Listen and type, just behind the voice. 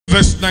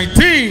Verse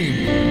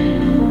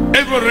 19.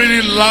 Everybody read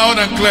it loud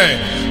and clear.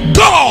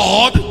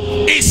 God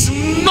is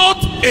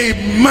not a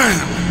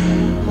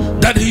man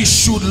that he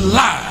should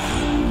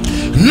lie,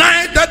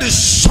 neither the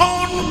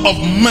Son of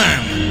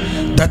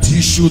Man that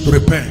he should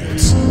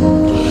repent.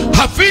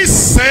 Have he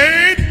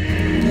said,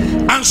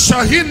 and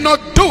shall he not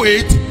do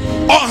it?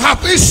 Or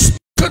have he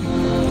spoken,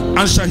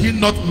 and shall he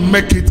not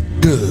make it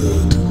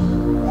good?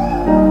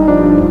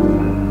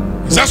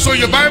 Is that so in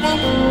your Bible?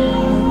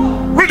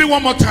 Read it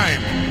one more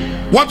time.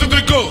 1, 2,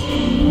 3,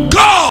 go.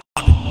 God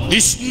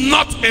is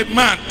not a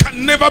man,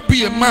 can never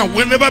be a man,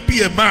 will never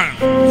be a man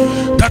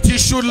that he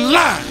should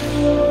lie,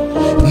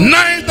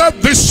 neither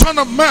the Son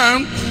of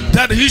Man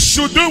that he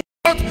should do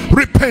what?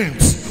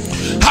 Repent.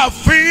 Have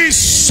he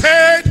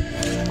said,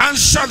 and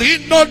shall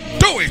he not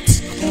do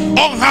it?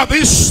 Or have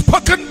he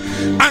spoken,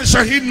 and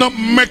shall he not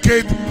make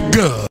it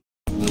good?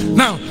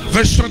 Now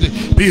verse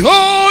 20.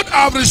 Behold,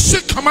 I have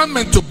received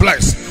commandment to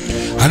bless,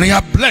 and I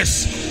have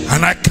blessed,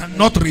 and I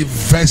cannot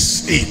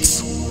reverse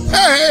it.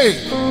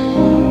 Hey,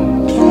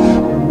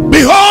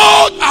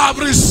 behold, I have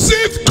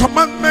received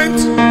commandment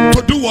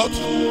to do what?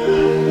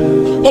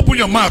 Open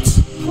your mouth.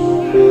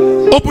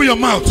 Open your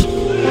mouth.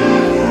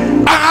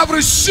 I have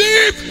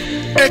received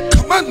a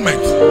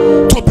commandment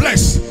to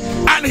bless,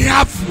 and he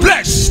have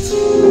blessed,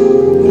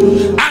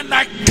 and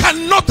I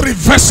cannot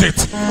reverse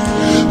it.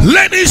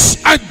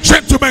 Ladies and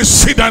gentlemen,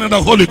 sit down in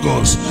the Holy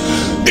Ghost.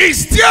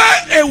 Is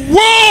there a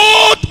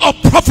word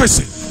of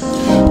prophecy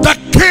that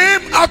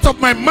came out of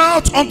my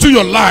mouth unto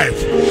your life?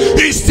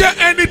 Is there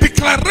any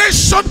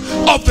declaration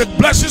of the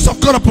blessings of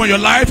God upon your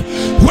life?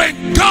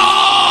 When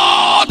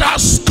God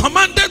has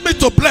commanded me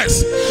to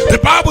bless, the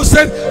Bible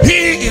said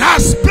he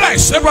has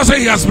blessed. Everyone say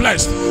he has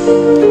blessed.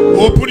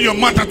 Open your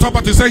mouth and talk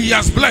about it. Say he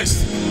has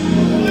blessed.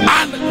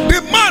 And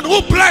the man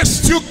who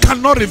blessed you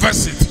cannot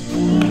reverse it.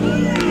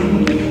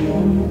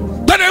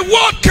 That a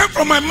word came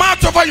from my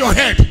mouth over your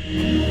head,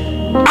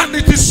 and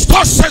it is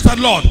thus says the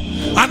Lord,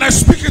 and I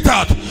speak it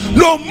out.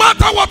 No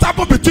matter what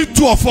happened between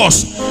two of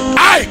us,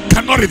 I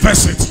cannot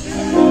reverse it.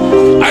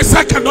 I say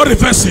I cannot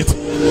reverse it.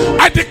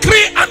 I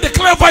decree and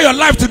declare over your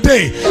life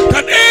today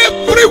that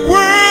every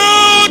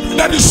word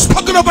that is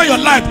spoken over your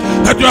life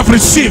that you have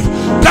received,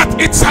 that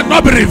it shall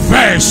not be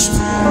reversed.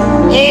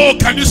 Oh,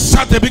 can you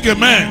shout a big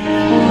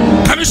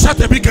amen? Can you shout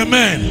a big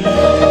amen?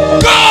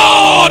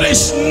 God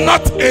is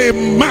not a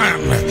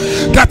man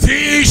that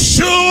he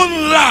should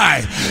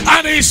lie,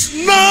 and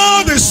is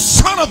not the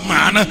Son of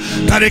Man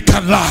that he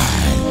can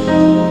lie.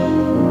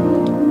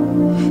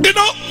 You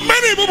know,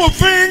 many people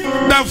think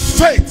that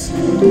faith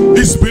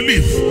is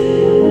belief.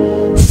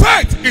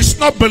 Faith is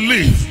not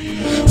belief.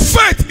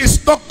 Faith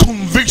is not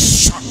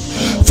conviction.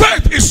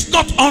 Faith is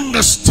not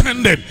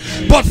understanding.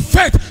 But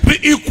faith, the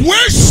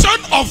equation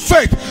of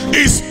faith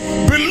is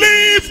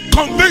belief,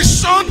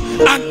 conviction,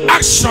 and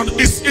action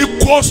is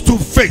equals to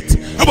faith.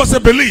 It was a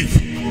belief.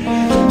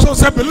 So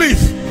it's a belief.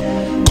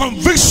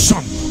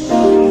 Conviction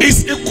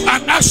is equal,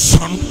 and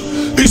action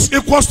is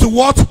equals to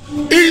what?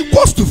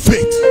 Equals to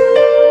faith.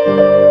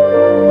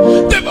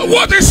 Then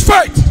what is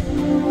faith?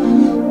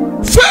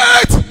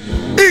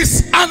 Faith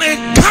is an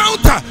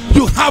encounter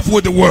you have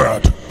with the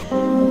word.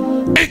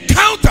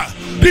 Encounter.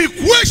 The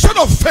equation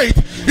of faith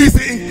is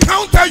the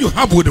encounter you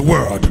have with the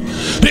word.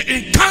 The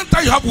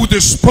encounter you have with the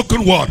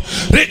spoken word.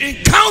 The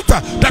encounter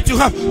that you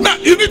have. Now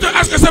you need to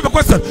ask yourself a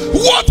question.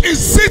 What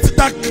is it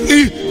that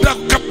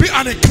can be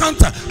an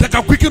encounter that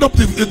can quicken up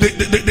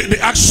the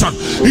action?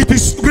 It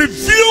is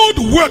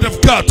revealed word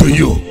of God to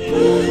you.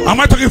 Am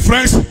I talking,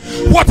 friends?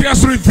 What he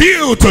has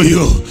revealed to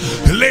you.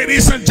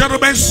 Ladies and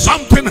gentlemen,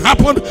 something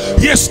happened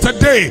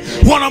yesterday.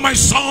 One of my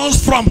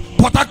sons from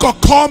Port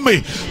Harcourt called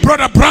me,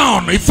 Brother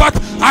Brown. In fact,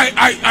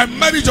 I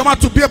married Joma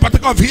to be a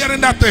partaker of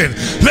hearing that thing.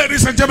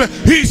 Ladies and gentlemen,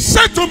 he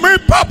said to me,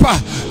 Papa,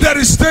 there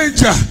is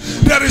danger,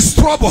 there is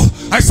trouble.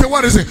 I said,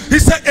 what is it? He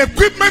said,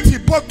 equipment he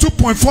bought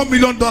 $2.4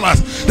 million,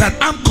 that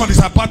Amcon is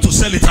about to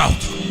sell it out.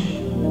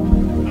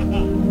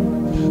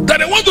 That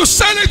they want to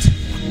sell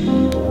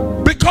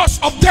it because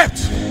of debt.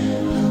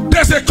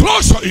 There's a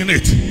closure in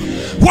it.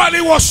 While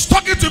he was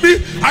talking to me,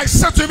 I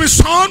said to him,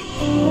 son,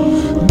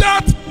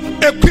 that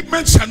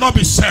equipment shall not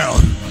be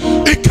sold.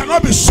 It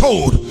cannot be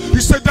sold. He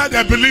said, Daddy,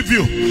 I believe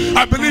you.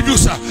 I believe you,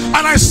 sir.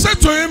 And I said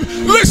to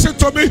him, listen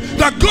to me,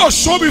 that God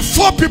showed me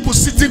 4 people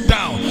sitting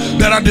down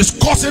that are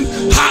discussing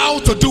how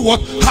to do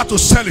what, how to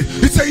sell it.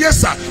 He said,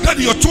 yes, sir.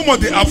 Daddy, your tumor,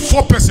 they are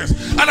 4 persons.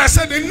 And I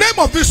said, the name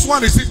of this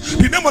one is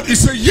it? The name of it. He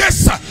said, yes,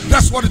 sir.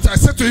 That's what it is. I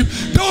said to him,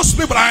 those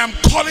people, I am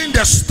calling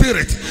their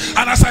spirit.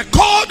 And as I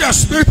call their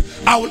spirit,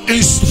 I will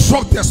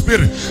instruct their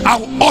spirit. I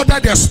will order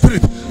their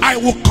spirit. I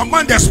will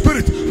command their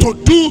spirit to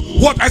do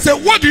what I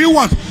said. What do you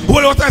want?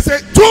 What I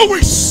said, 2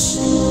 weeks.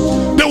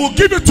 They will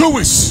give you 2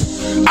 weeks.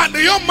 And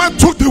the young man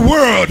took the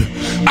word,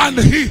 and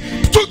he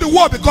took the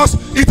word because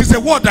it is a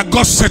word that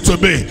God said to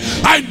me.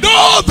 I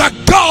know that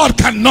God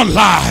cannot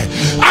lie.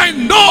 I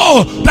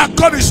know that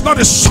God is not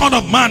a son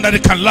of man that he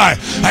can lie.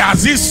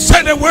 As he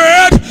said a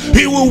word,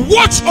 he will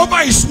watch over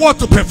his word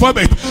to perform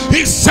it.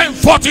 He sent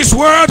forth his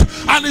word,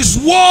 and his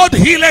word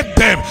healed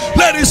them.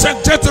 Ladies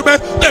and gentlemen,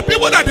 the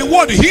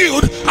word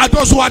healed are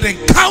those who had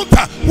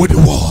encounter with the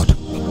word.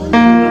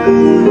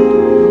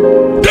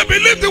 They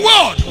believe the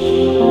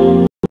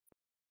word.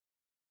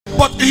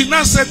 But he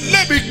now said,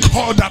 let me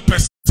call that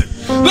person.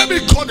 Let me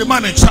call the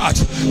man in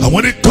charge. And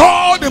when he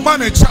called the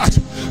man in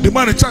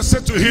charge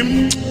said to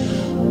him,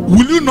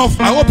 will you not,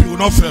 I hope you will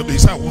not fail me. He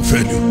said, I won't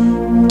fail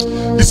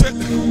you. He said,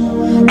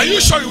 are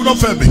you sure you will not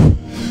fail me?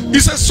 He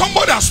said,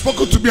 somebody has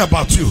spoken to me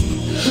about you.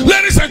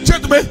 Ladies and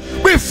gentlemen,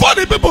 before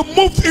the people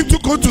moved into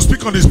going to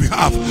speak on his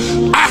behalf,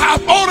 I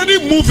have already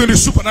moved in the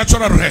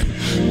supernatural realm,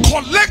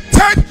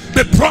 collected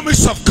the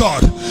promise of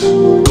God,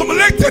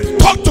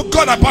 talked to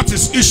God about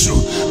his issue,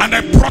 and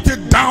I brought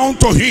it down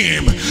to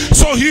him.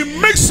 So he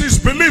makes his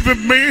belief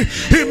in me,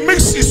 he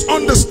makes his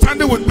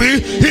understanding with me,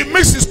 he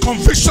makes his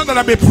conviction that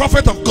I'm a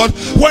prophet of God.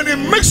 When he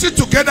makes it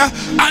together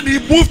and he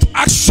moved,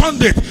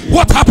 actioned it,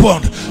 what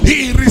happened?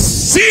 He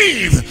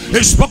received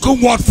a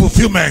spoken word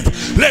fulfillment.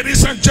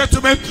 Ladies and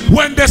gentlemen,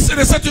 when they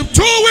said to him,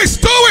 2 weeks,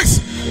 2 weeks,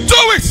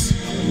 2 weeks,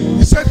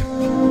 he said,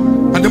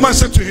 and the man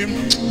said to him,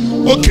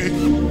 okay,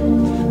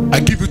 I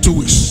give you 2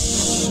 weeks.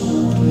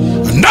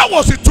 And that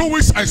was the 2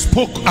 weeks I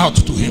spoke out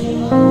to him.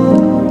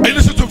 And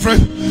listen to him,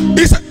 friend.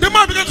 He said, the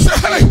man began to say,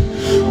 hey,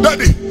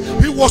 daddy.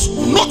 He was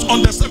not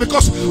understanding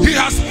because he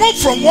has moved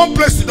from one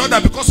place to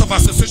another because of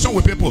association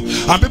with people,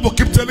 and people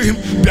keep telling him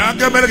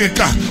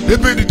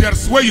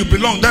there's where you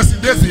belong, that's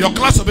your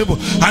class of people.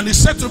 And he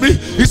said to me,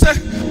 he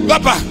said,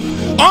 Papa,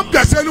 I'm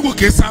just telling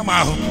you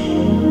somehow.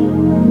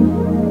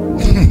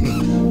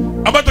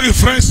 About to you,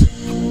 friends,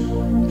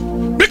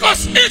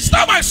 because each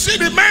time I see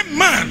the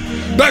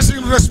man that's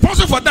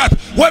responsible for that,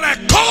 when I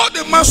call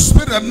the man's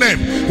spirit and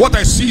name, what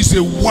I see is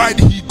a white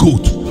he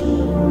goat.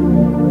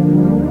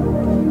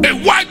 A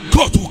white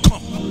goat will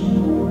come.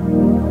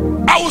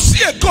 I will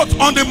see a goat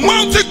on the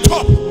mountain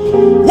top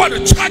where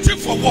they're charging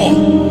for war.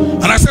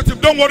 And I said to him,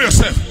 don't worry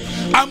yourself,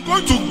 I'm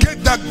going to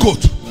get that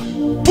goat,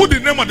 put the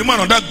name of the man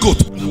on that goat,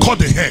 cut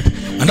the head,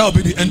 and that will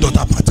be the end of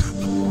that matter.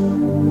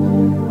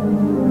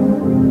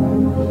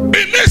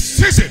 In this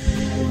season,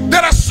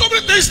 there are so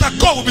many things that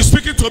God will be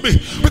speaking to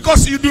me,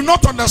 because you do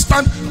not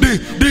understand the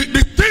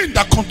thing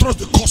that controls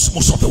the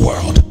cosmos of the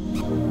world.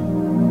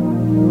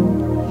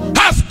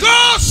 Has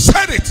God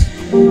said it,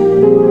 he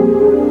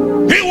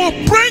will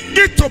bring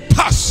it to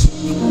pass.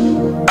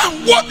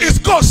 And what is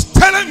God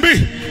telling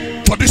me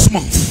for this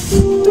month?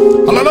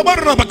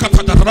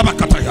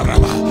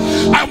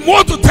 I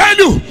want to tell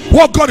you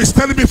what God is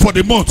telling me for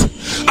the month.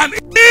 And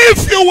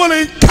if you will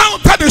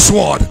encounter this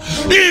word,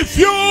 if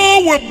you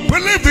will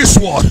believe this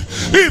word,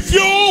 if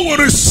you will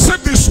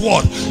receive this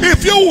word,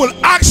 if you will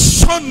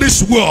action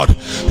this word,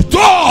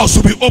 doors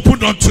will be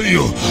opened unto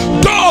you.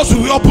 Doors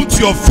will be opened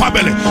to your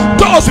family.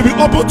 Doors will be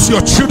opened to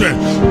your children.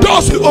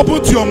 Doors will be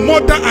opened to your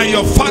mother and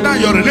your father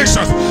and your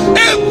relations.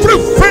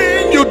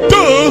 Everything you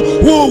do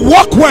will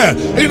work well.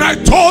 And I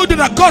told you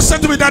that God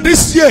said to me that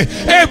this year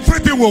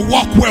everything will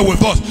work well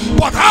with us.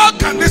 But how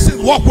can this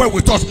thing work well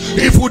with us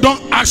if we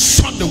don't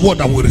action the word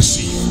that we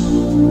receive?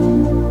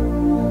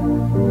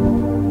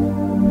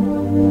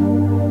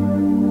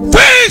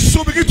 Things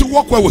will begin to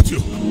work well with you.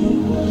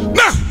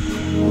 Now,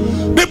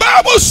 the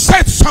Bible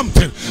said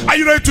something. Are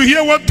you ready to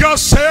hear what God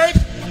said?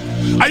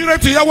 Are you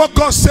ready to hear what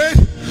God said?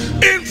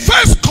 In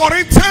 1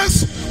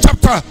 Corinthians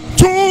chapter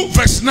 2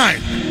 verse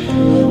 9.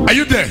 Are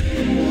you there?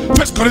 1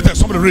 Corinthians,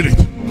 somebody read it.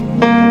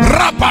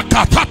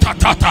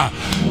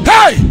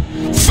 Hey,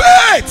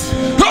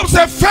 faith. Come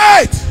say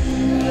faith.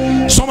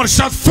 Somebody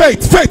shout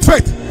faith, faith,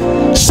 faith.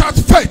 Shout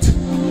faith.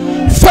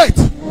 Faith.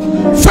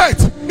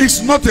 Faith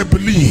is not a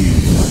belief.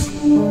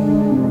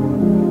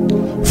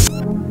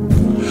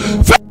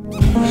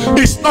 Faith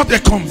is not a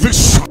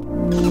conviction.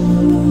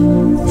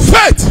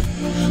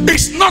 Faith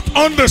is not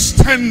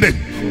understanding.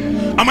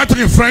 Am I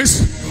talking,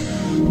 friends?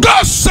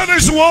 God said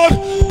his word,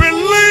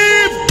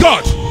 believe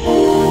God,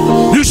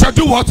 you shall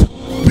do what?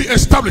 Be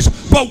established.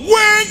 But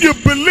when you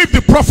believe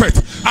the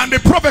prophet, and the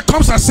prophet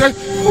comes and says,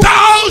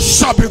 thou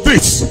shalt be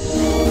this,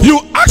 you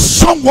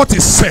action what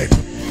is said.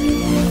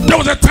 There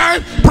was a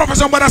time Prophet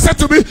somebody said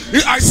to me,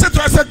 I said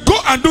go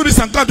and do this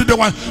and go and do the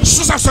one,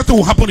 something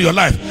will happen in your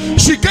life.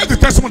 She gave the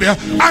testimony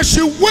and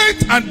she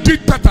went and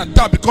did that and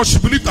that because she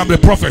believed I'm a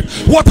prophet.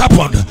 What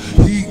happened?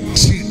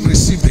 She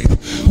received it.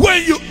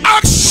 When you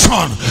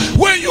action,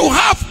 when you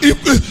have the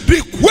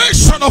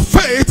equation of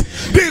faith,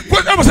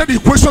 the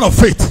equation of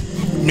faith.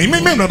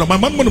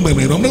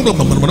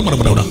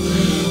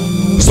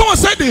 Someone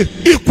said the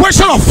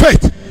equation of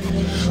faith.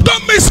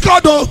 Don't miss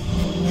God though,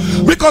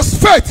 because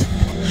faith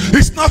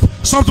is not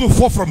something to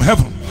fall from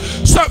heaven.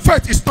 So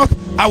faith is not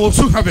I will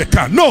soon have a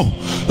car. No,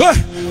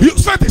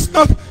 faith is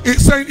not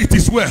saying it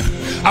is well,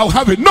 I'll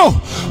have it. No,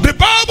 the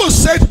Bible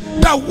said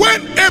that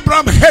when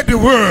Abraham heard the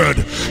word,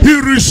 he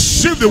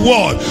received the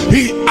word,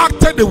 he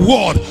acted the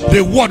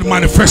word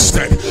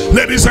manifested.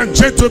 Ladies and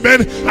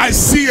gentlemen, I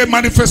see a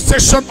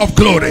manifestation of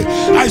glory,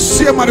 I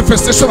see a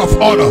manifestation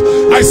of honor,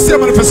 I see a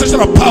manifestation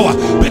of power,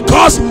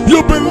 because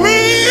you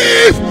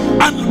believe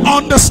and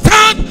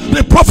understand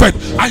the prophet,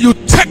 and you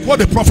take what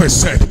the prophet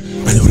said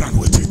and you run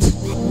with it.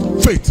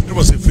 Faith,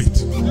 never say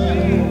faith.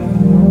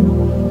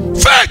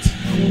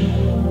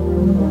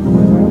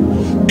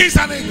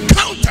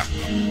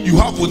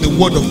 with the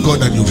word of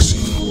God that you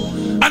receive.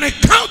 An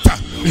encounter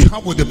you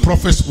have with the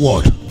prophet's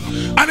word.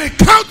 An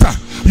encounter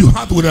you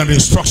had with an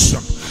instruction.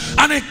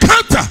 An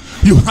encounter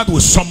you had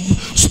with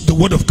the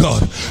word of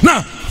God.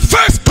 Now, 1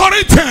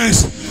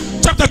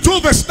 Corinthians chapter 2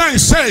 verse 9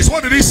 says,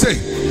 what did he say?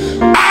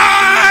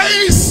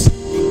 Eyes.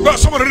 No,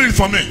 somebody read it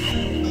for me.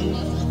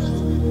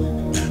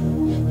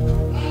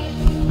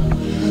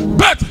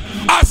 But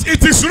as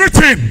it is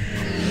written,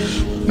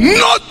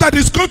 not that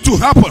it's going to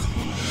happen,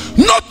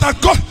 not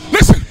that God,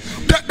 listen,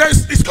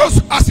 it's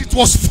because as it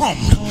was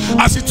formed,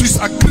 as it is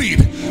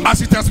agreed,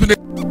 as it has been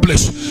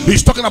established.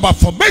 He's talking about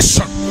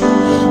formation.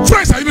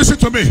 Friends, are you listening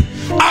to me?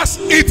 As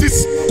it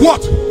is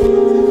what?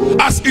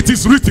 As it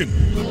is written,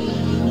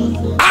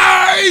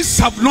 eyes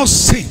have not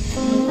seen,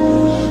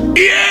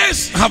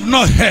 ears have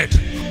not heard,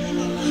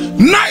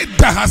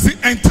 neither has it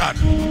entered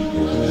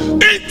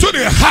into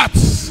the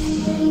hearts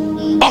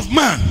of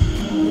man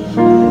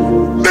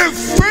the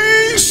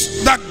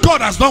things that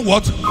God has done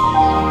what?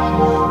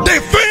 The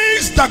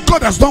things that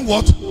God has done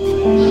what?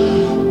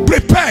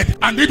 Prepared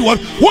and did what?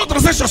 What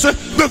translation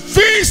says? The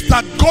things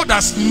that God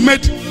has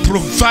made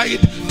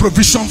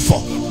provision for.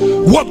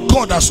 What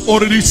God has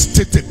already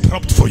stated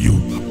propped for you.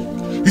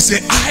 He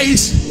said,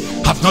 eyes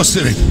have not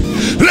seen it.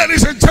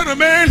 Ladies and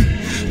gentlemen,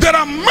 there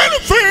are many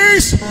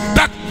things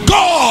that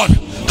God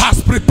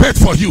has prepared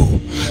for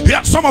you.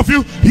 Yeah, some of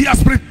you, he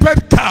has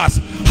prepared cars,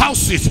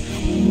 houses,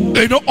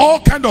 you know, all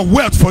kind of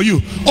wealth for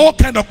you, all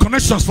kind of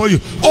connections for you,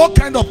 all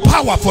kind of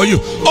power for you,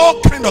 all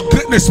kind of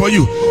greatness for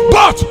you,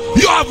 but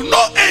you have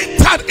not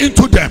entered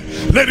into them.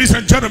 Ladies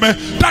and gentlemen,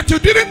 that you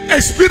didn't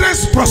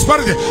experience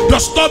prosperity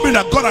does not mean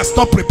that God has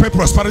not prepared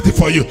prosperity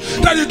for you.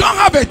 That you don't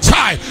have a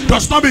child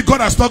does not mean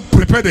God has not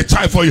prepared a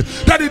child for you.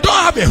 That you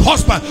don't have a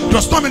husband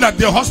does not mean that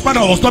the husband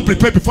was not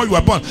prepared before you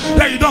were born.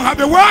 That you don't have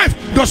a wife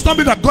does not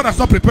mean that God has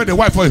not prepared a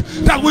wife for you.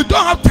 That we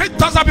don't have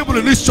 10,000 people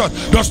in this church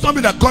does not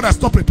mean that God has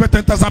not prepared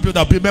 10,000 people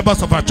that will be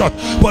members of our church.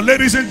 But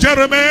ladies and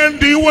gentlemen,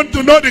 do you want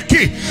to know the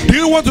key? Do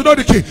you want to know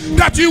the key?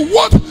 That you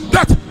want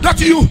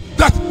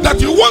that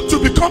you want to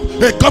become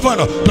a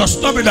governor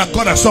does not mean that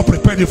God has not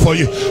prepared you for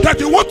you. That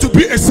you want to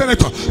be a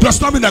senator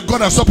does not mean that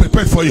God has not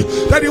prepared for you.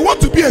 That you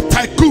want to be a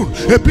tycoon,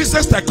 a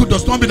business tycoon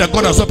does not mean that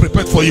God has not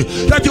prepared for you.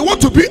 That you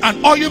want to be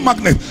an oil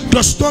magnate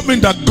does not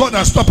mean that God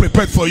has not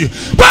prepared for you.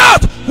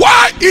 But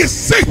why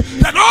is it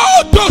that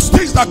all those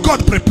things that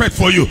God prepared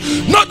for you,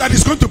 not that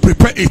he's going to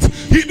prepare it,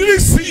 he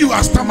didn't see you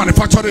as time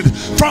manufacturing it.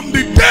 From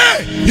the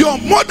day your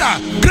mother,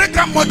 great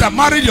grandmother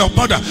married your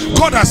mother,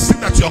 God has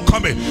seen that you're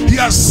coming. He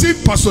has seen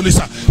Pastor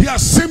Lisa, he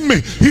has seen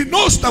me, he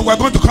knows that we're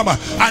going to come out,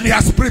 and he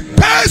has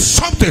prepared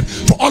something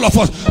for all of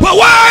us. But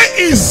why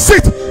is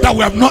it that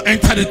we have not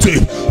entered into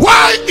it?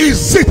 Why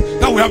is it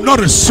that we have not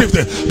received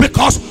it?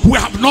 Because we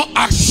have not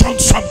actioned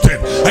something.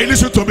 Hey,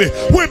 listen to me.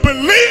 We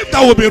believe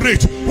that we'll be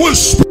rich, we'll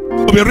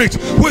be rich,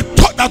 we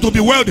thought that we'll be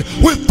wealthy,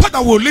 we thought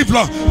that we'll live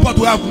long, but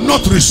we have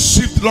not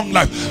received long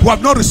life. We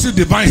have not received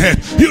divine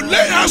health. You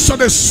lay hands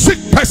on a sick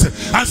person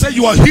and say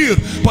you are healed,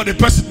 but the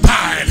person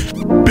died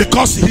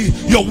because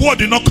your word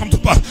did not come to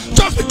pass.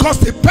 Just because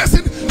the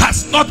person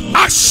has not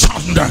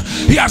actioned,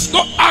 he has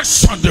not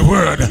actioned the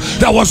word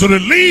that was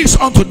released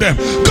unto them.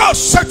 God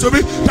said to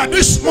me that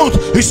this month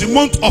is a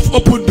month of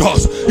open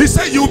doors. He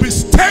said you will be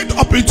stirred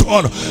up into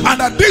honor, and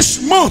that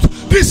this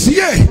month, this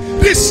year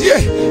is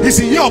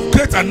a year of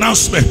great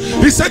announcement.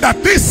 He said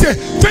that this year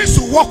things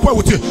will work well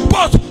with you,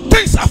 but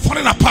things are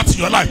falling apart in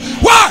your life.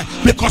 Why?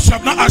 Because you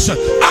have not action.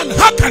 And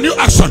how can you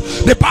action?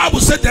 The Bible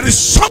said there is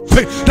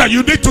something that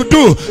you need to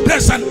do.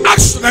 There's an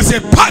action, there's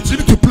a part you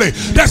need to play,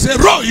 there's a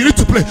role you need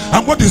to play.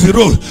 And what is the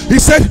role? He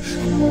said,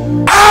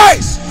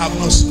 eyes have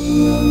not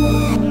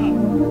seen,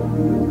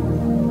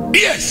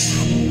 ears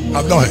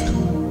have not heard.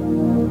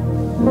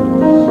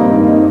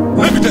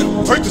 Let me tell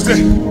you, for you to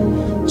say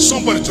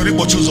somebody to read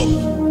what choose up,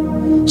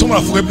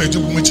 someone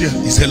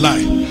is a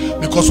lie.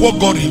 Because what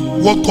God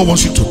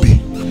wants you to be,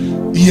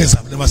 ears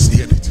have never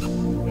heard it.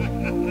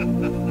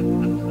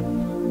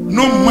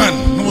 No man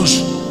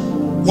knows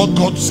what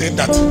God said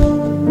that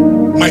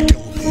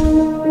Michael will be.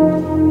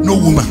 No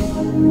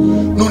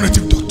woman, no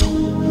native doctor,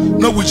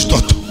 no witch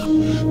doctor.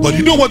 But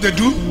you know what they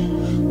do?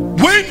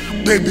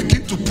 When they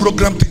begin to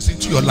program things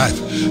into your life,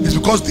 it's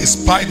because they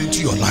spied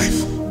into your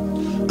life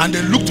and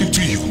they looked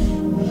into you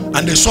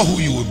and they saw who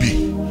you will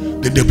be.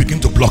 Then they begin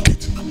to block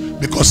it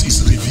because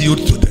it's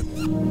revealed to them.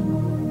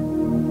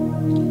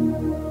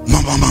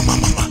 Mama.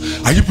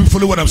 Are you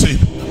following what I'm saying?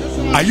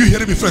 Are you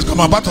hearing me first? I'm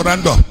about to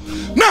run down.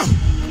 Now,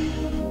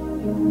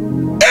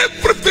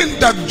 everything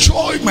that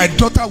joy my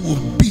daughter will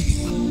be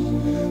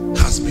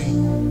has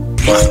been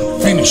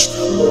planned, finished,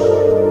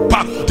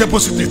 packed,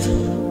 deposited,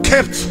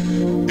 kept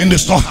in the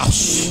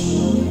storehouse,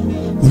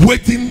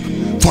 waiting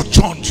for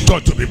joy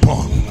to be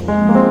born.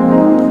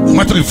 No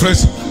matter the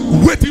phrase,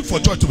 waiting for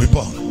joy to be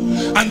born.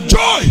 And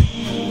joy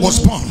was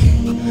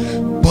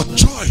born, but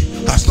joy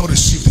has not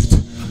received it.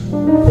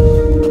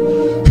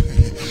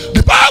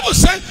 The Bible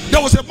said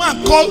there was a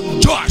man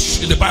called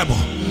Joash in the Bible.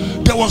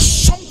 There was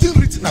something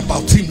written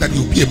about him that he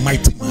will be a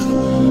mighty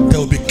man. There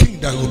will be king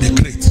that will be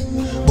great.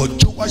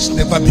 But Joash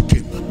never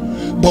became.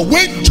 But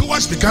when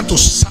Joash began to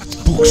search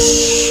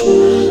books,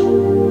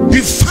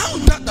 he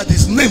found out that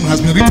his name has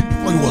been written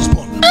before he was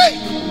born. Hey!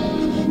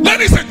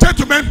 Ladies and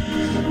gentlemen,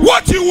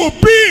 what you will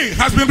be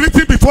has been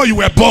written before you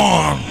were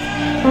born.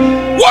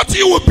 What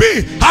you will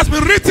be has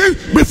been written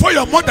before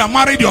your mother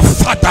married your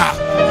father.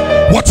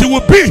 What you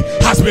will be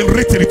has been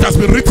written. It has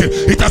been written.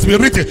 It has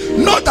been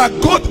written. Not that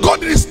God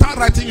didn't start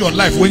writing your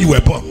life when you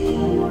were born.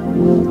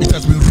 It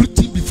has been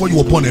written before you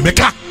were born,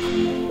 Emeka.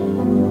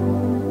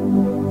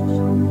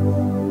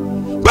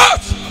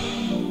 But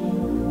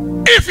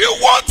if you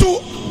want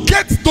to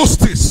get those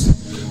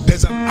things,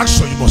 there's an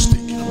action you must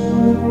take.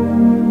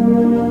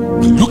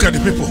 Look at the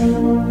people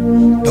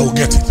that will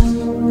get it.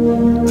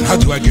 And how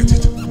do I get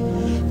it?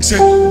 He said,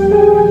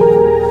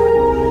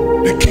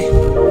 the king.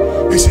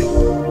 He said,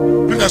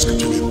 bring that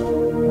scripture here.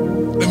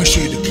 Let me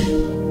show you the king.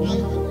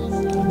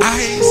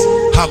 Eyes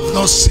have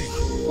not seen.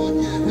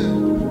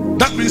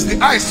 That means the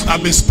eyes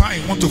have been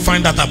spying, want to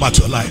find out about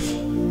your life.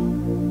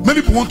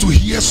 Many people want to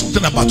hear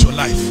something about your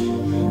life,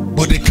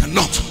 but they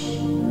cannot.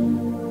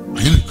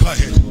 Go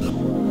ahead.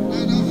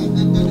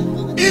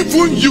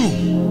 Even you,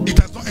 it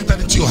has not entered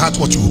into your heart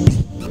what you will be.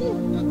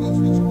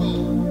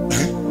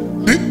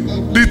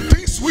 The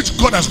things which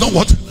God has not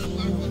what?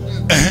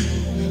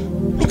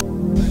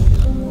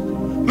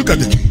 Look at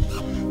the king.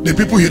 The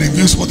people he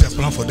reveals what he has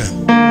planned for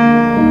them.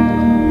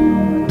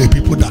 The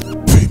people that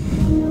dream.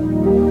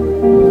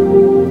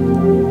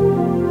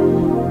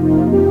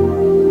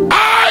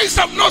 Eyes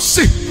have not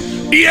seen,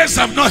 ears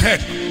have not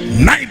heard,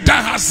 neither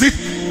has it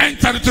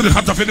entered into the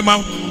heart of any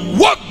man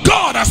what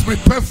God has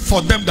prepared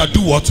for them that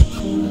do what?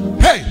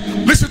 Hey,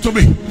 listen to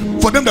me.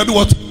 For them that do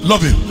what?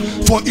 Love him.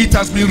 For it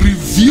has been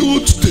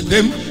revealed to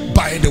them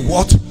by the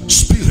what?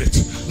 Spirit.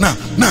 Now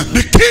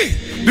the key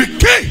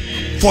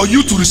for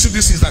you to receive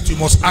this is that you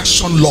must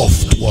action love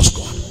towards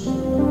God.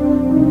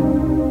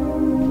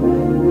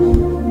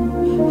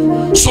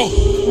 So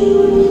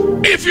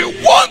if you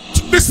want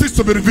this thing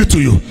to be revealed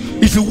to you,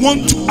 if you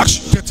want to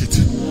actually get it,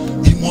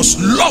 you must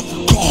love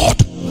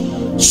God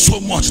so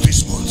much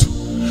this month.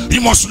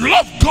 You must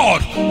love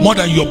God more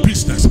than your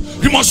business.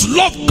 You must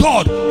love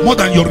God more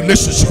than your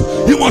relationship.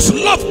 You must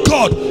love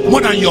God more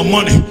than your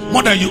money,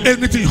 more than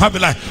anything you have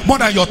in life, more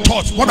than your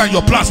thoughts, more than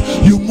your plans.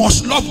 You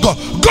must love God.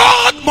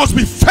 God must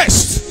be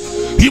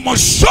first. You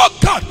must show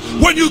God.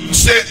 When you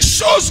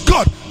shows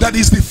God that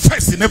is the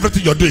first in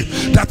everything you're doing,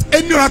 that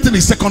any other thing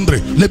is secondary,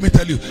 let me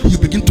tell you, you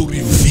begin to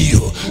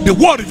reveal. The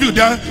word reveal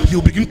there, He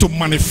will begin to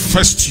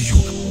manifest to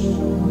you.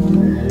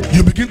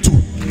 You begin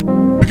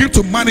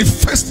to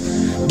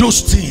manifest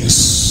those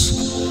things.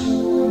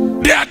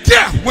 They are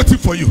there waiting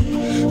for you.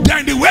 They are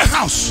in the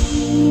warehouse.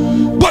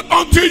 But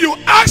until you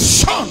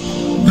action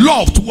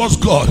love towards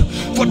God,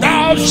 for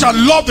thou shalt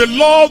love the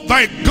Lord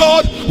thy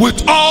God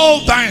with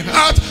all thine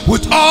heart,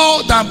 with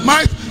all thy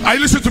might. I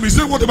listen to me. Is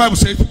that what the Bible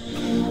says?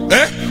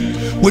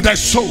 With thy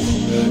soul.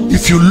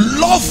 If you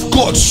love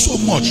God so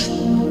much,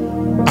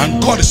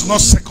 and God is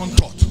not second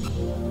thought.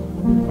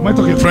 Am I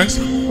talking, friends?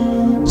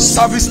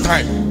 Service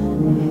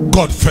time,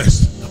 God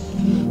first.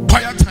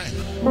 Prayer time,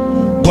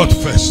 God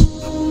first.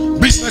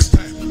 Business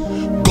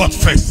time, God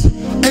first.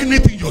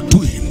 Anything you're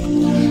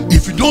doing,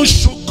 if you don't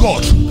show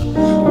God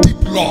deep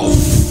love,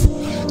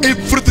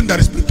 everything that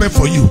is prepared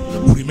for you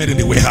will remain in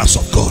the warehouse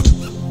of God.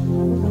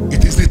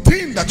 It is the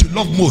thing that you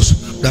love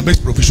most that makes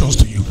provisions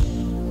to you.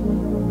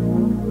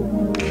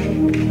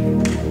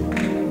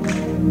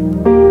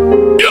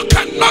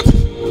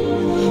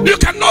 You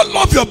cannot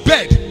love your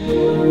bed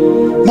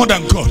more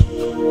than God.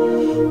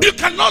 You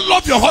cannot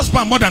love your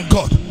husband more than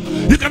God.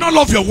 You cannot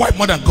love your wife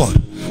more than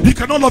God. You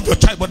cannot love your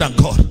child more than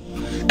God.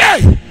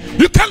 Hey,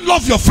 you can't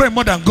love your friend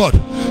more than God.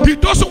 He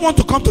doesn't want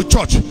to come to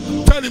church.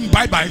 Tell him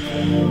bye-bye.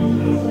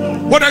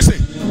 What do I say?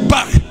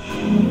 Bye.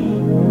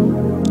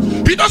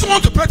 He doesn't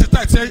want to pray the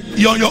tithe. Say,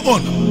 you're on your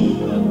own.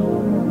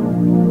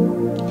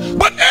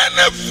 But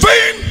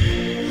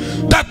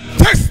anything that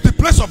takes the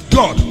place of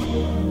God,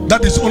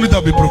 that is only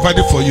that will be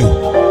provided for you.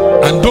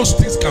 And those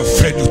things can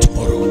fail you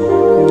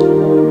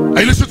tomorrow.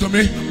 Are you listening to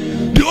me?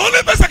 The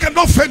only person that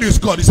cannot fail you is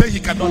God. He said he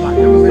cannot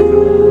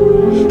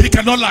lie. He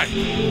cannot lie.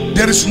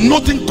 There is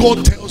nothing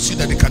God tells you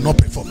that he cannot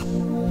perform.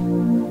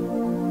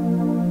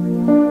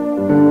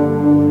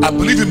 I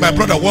believe in my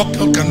brother, what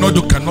God cannot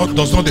do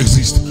does not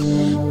exist.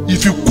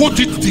 If you quote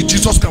it,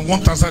 Jesus can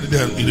 1,000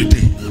 in a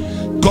day,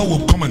 God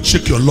will come and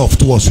check your love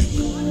towards him.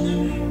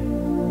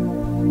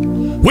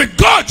 When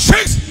God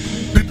checks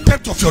the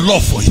depth of your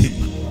love for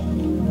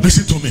him,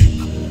 listen to me,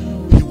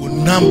 he will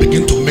now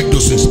begin to make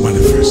those things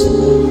manifest.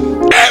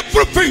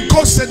 Everything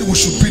God said we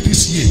should be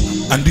this year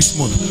and this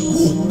month,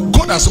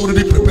 God has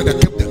already prepared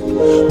and kept them,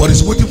 but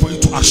he's waiting for you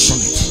to action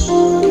it.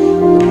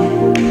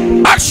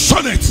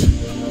 Action it.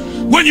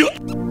 When you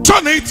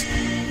action it,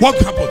 what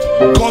happens?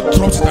 God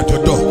drops it at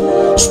your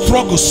door.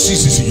 Struggle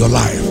ceases in your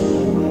life.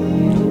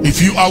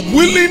 If you are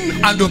willing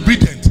and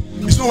obedient,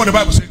 it's not what the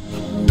Bible says.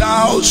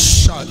 Thou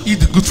shalt eat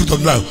the good fruit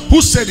of life.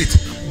 Who said it?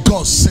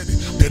 God said it.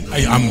 Then I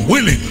am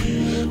willing.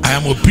 I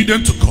am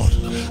obedient to God.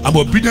 I'm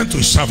obedient to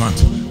his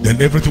servant.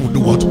 Then everything will do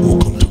what will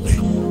come to me.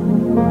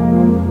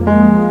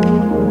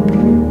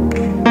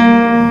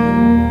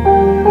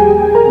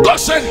 God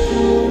said,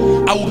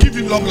 I will give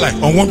you long life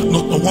on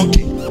one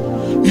key.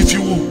 If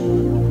you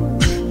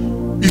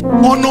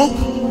honor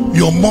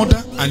your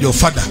mother and your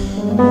father,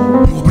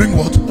 you will bring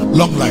what?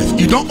 Long life.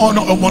 You don't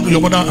honor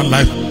your mother and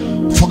life,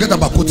 forget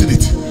about quoting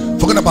it,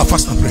 forget about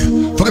fast and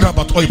prayer, forget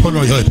about all you put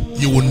on your head.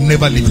 You will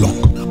never live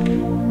long.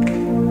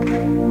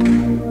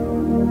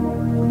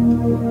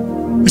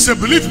 He said,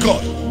 believe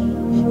God,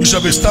 you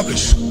shall be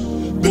established.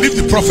 Believe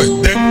the prophet,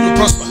 then you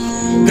prosper.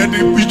 Then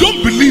if you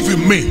don't believe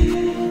in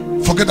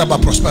me, forget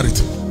about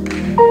prosperity.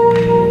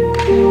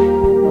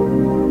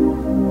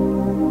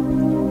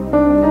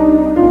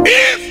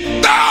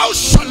 If thou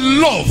shalt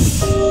love,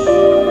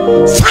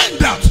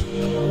 find out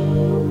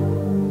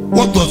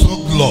what does not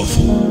love.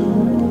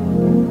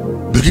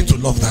 Begin to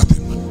love that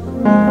thing.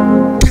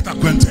 Get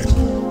acquainted.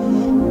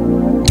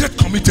 Get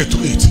committed to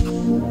it.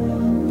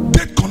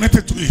 Get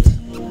connected to it.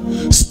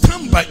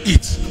 Stand by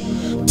it.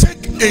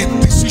 Take a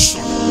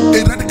decision,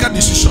 a radical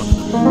decision,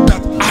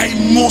 that I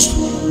must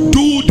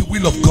do the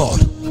will of God.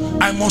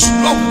 I must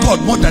love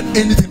God more than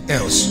anything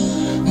else.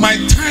 My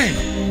time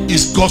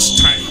is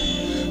God's time.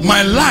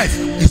 My life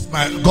is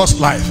God's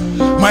life.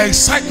 My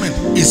excitement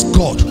is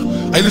God.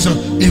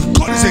 Listen, if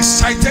God is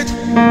excited,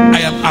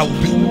 I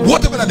will be.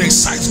 Whatever that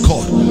excites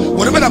God,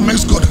 whatever that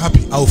makes God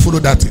happy, I will follow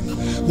that thing.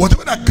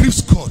 Whatever that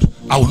grieves God,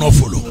 I will not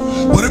follow.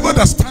 Whatever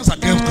that stands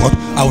against God,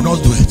 I will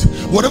not do it.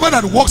 Whatever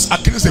that works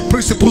against the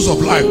principles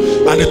of life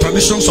and the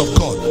traditions of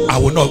God, I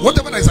will not.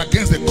 Whatever that is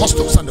against the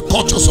customs and the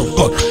cultures of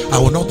God, I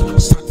will not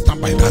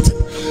stand by that.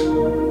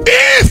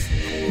 If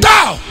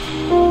thou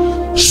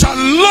shalt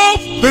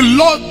love the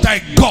Lord thy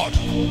God,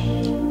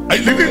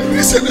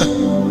 listen,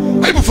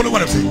 are you following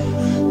what I'm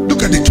saying?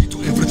 Look at the key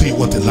to everything you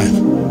want in life.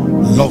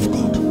 Love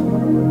God.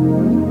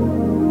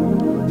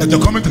 That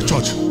you're coming to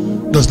church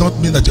does not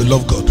mean that you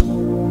love God.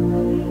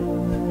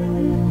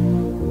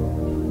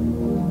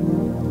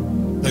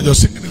 That you're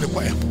singing in the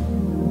choir,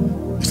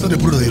 it's not a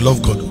proof that you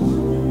love God.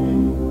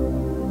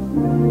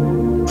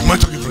 Am I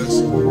talking,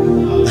 friends?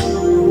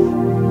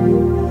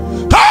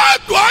 How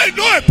do I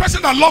know a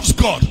person that loves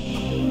God?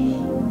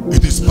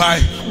 It is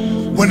by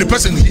when the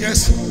person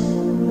hears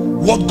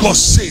what God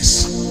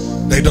says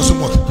that he doesn't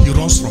want, he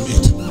runs from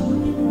it.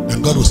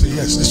 And God will say,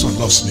 yes, this one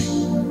loves me.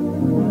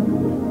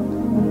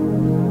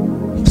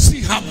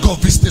 See how God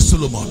visited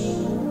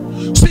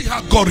Solomon. See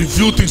how God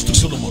revealed things to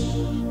Solomon.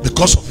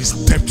 Because of his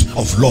depth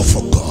of love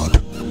for God.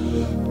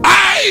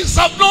 Eyes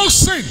have not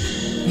seen.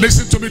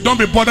 Listen to me, don't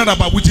be bothered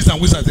about witches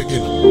and wizards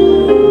again.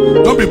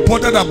 Don't be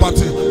bothered about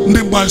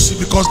Ndimbanshi,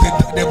 because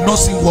they have not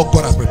seen what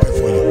God has prepared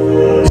for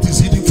you. It is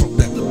hidden from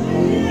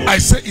them. I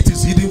say it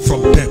is hidden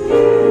from them.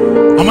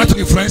 Am I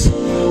talking, friends?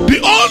 The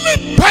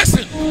only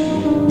person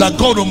that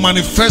God will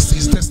manifest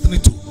his destiny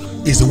to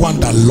is the one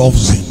that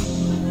loves him.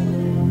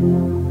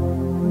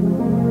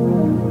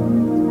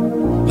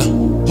 Now,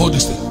 hold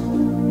this thing.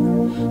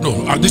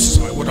 No, this is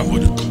what I'm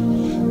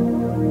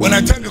holding. When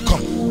I tell you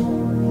come,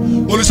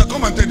 Olisa,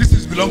 come and tell this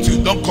is belong to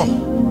you. Don't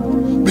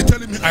come. Be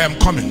telling me I am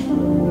coming.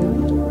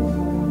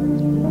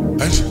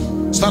 And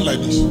stand like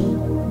this.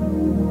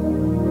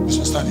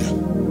 You stand here.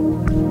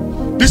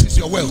 This is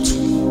your wealth.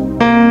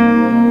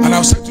 And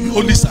I'll say to you,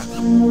 Olisa,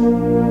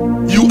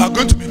 you are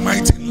going to be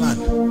mighty in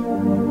land.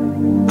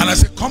 And I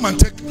say, come and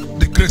take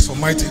the grace for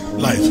mighty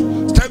life.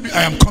 Tell me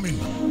I am coming.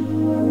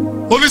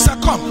 Olisa,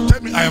 come.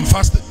 Tell me I am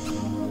fasting.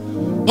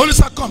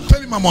 Olisa, come.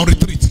 Tell him I'm on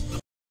retreat.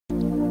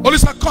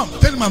 Olisa, come.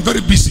 Tell him I'm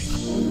very busy.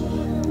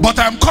 But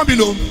I am coming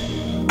home.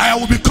 I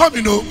will be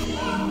coming home.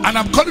 And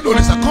I'm calling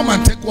Olisa, come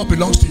and take what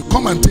belongs to you.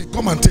 Come and take,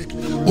 come and take.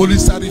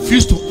 Olisa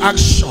refused to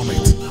action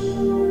it.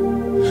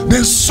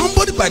 Then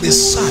somebody by the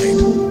side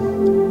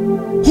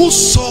who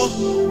saw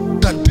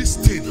that this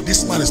thing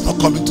this man is not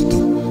coming to do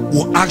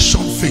will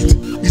action faith.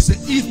 He said,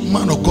 if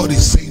man of God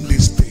is saying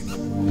this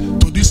thing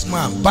to this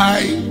man,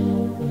 buy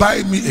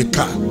me a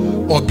car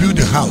or build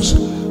a house.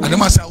 And the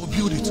man said, I will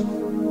build it.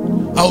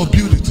 I will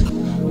build it.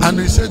 And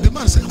he said, the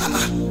man said,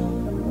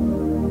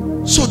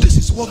 so this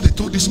is what they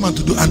told this man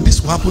to do, and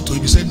this will happen to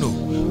him. He said, no.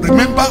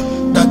 Remember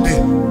that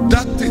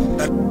that thing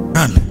that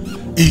hand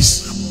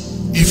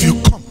is, if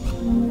you come,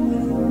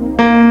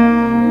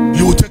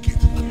 you will take it.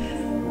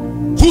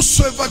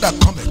 Whosoever that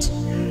cometh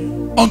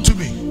unto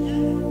me,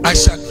 I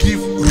shall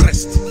give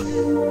rest.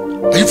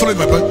 Are you following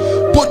my point?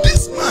 But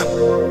this man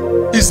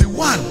is the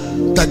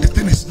one that the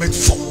thing is meant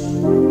for.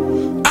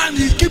 And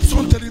he keeps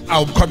on telling,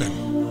 I'm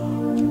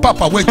coming.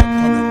 Papa, wait, I'm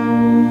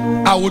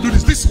coming. I will do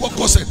this. This is what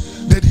God said.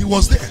 That he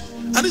was there.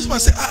 And this man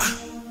said,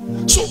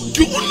 so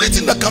the only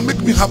thing that can make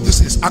me have this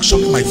is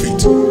actually my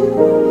faith.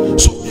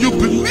 So you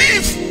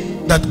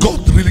believe that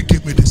God really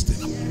gave me this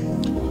thing.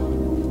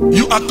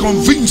 You are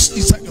convinced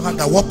inside your heart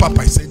that what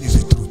Papa is saying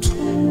is the truth.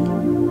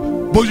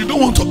 But you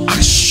don't want to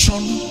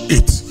action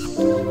it.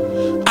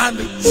 And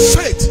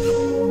faith,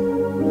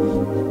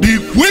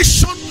 the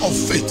equation of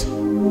faith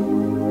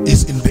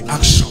is in the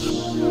action.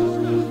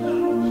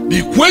 The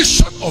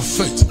equation of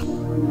faith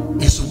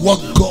is what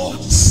God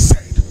said.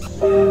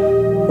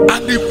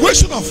 And the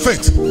equation of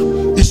faith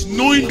is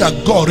knowing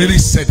that God really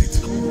said it.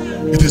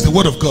 It is the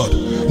word of God,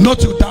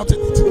 not you doubting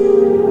it.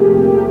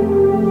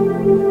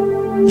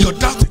 You're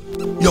doubting,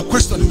 you're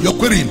questioning, you're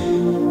querying,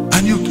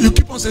 and you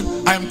keep on saying,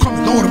 I am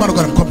coming. Don't worry, man of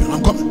God, I'm coming,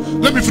 I'm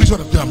coming. Let me finish what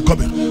I'm doing, I'm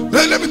coming.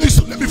 Let me do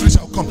so, let me finish,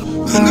 I'll come.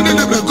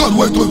 God,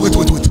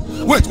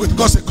 wait.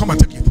 God said, come and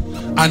take it.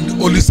 And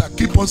Olisa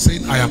keep on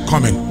saying, I am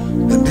coming.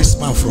 And this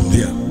man from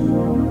here,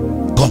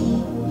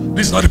 come.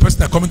 This is not the person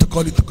that coming to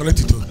call it, to collect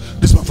it to.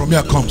 This man from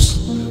here comes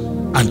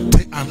and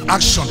take an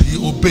action. He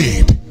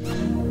obeyed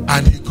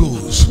and he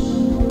goes.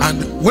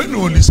 And when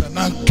Olisa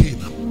now came,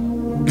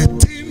 the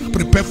thing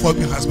prepared for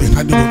him has been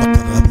handed over to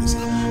another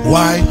person.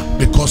 Why?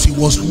 Because he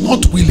was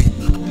not willing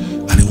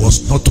and he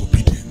was not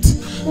obedient.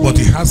 But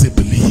he has a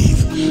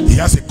belief, he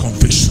has a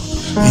conviction,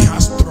 he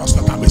has trust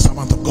that I'm a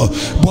servant of God.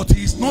 But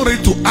he is not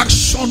ready to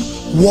action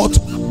what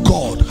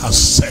God has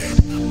said.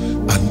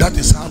 And that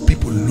is how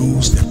people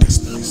lose their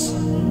destinies.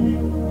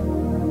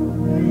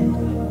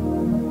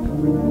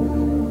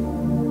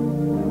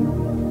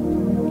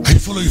 Are you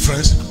following,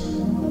 friends?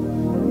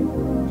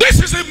 This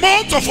is a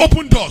month of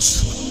open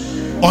doors,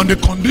 on the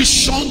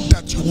condition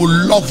that you will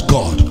love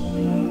God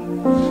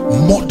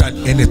more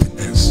than anything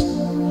else,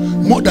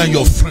 more than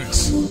your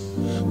friends,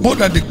 more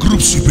than the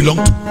groups you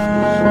belong to,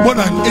 more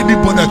than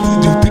anybody that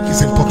you think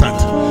is important.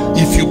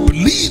 If you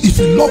believe, if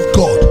you love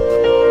God,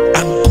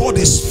 and God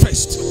is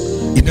first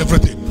in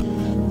everything,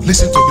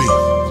 listen to me,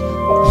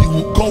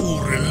 God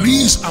will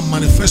release and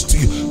manifest to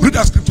you. Read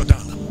that scripture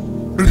down,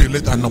 read it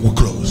later, and then we'll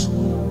close.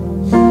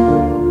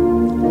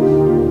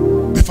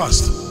 Be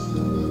fast.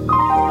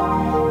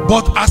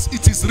 But as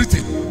it is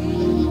written,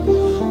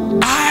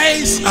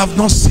 eyes have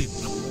not seen,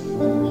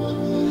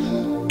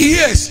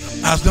 ears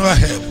have never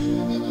heard,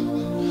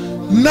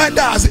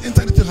 neither has it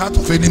entered into the heart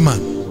of any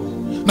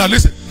man. Now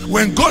listen,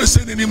 when God is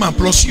saying any man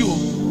plus you,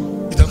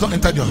 it has not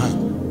entered your heart.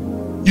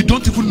 You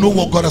don't even know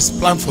what God has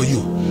planned for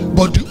you.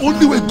 But the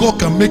only way God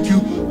can make you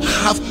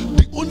have,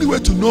 the only way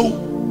to know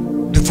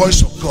the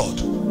voice of God,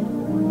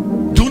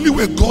 the only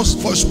way God's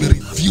voice will be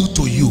revealed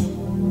to you,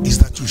 is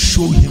that you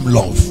show him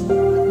love.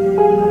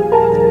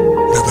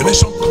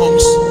 Revelation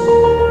comes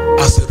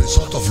as a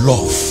result of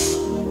love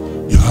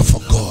you have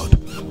for God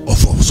or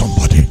for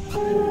somebody.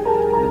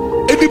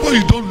 Anybody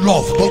you don't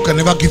love, God can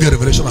never give you a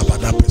revelation about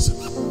that person.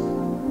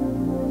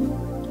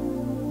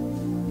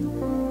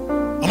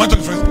 Am I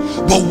talking, friends?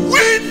 But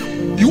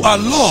when you are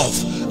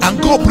loved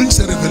and God brings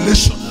a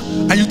revelation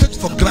and you take it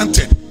for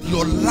granted,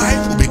 your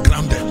life will be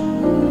grounded.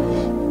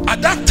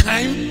 At that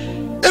time,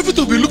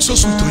 everything will look so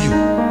sweet to you.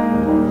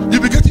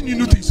 You'll be getting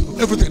new things,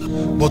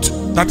 everything. But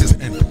that is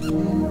the end.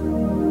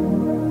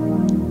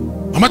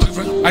 Am I talking,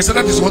 friend? I said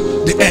that is what?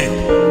 The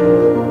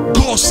end.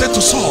 God said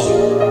to Saul,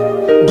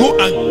 go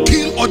and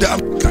kill all the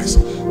Amalekites.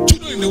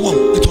 Children in the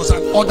womb. It was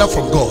an order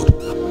from God.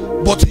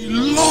 But he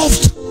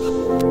loved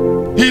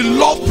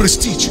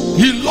prestige.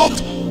 He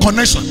loved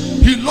connection.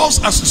 He loves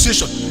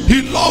association.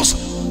 He loves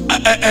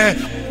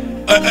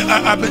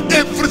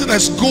everything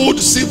that's gold,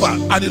 silver,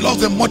 and he loves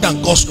them more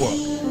than God's word.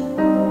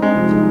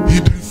 He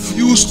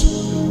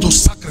refused to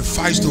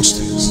sacrifice those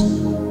things.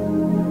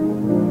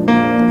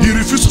 He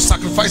refused to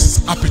sacrifice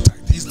his appetite,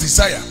 his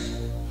desire.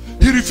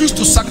 He refused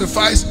to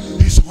sacrifice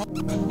his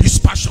hunger, his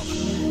passion.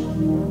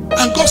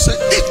 And God said,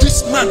 if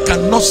this man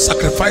cannot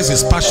sacrifice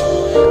his passion,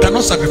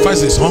 cannot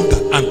sacrifice his hunger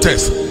and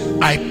thirst,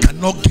 I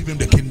cannot give him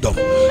the kingdom.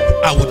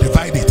 I will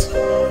divide it.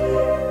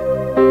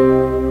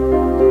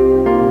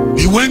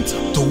 He went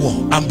to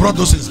war and brought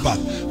those things back.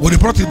 When he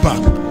brought it back,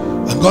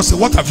 and God said,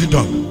 what have you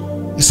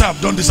done? He said,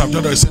 I've done this, I've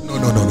done that. He said, no,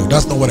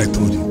 that's not what I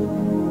told you.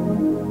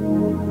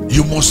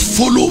 You must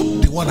follow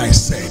the one I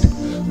said,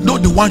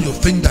 not the one you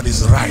think that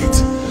is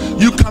right.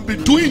 You can be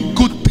doing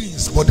good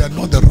things, but they're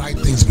not the right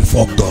things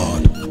before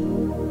God.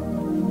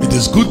 It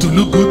is good to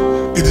look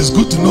good. It is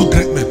good to know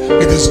great men.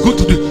 It is good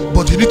to do,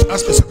 but you need to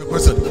ask yourself a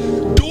question.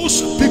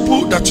 Those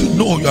people that you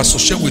know you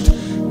associate with,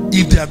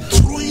 if they are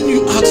throwing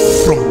you out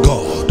from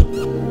God,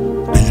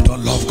 then you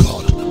don't love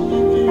God.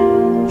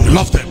 You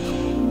love them.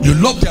 You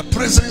love their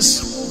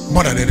presence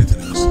more than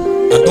anything else.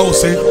 And God will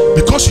say,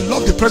 because you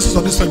love the presence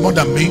of this person more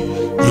than me,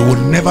 you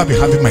will never be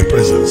having my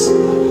presence.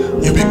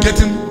 You'll be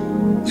getting,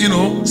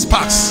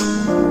 sparks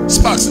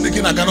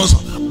making a ganoso.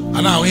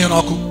 And now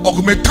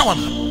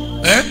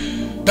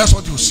that's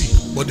what you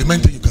see, but the main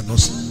thing you cannot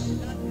see.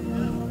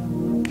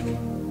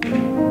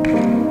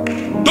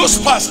 Those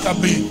sparks can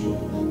be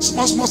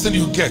small thing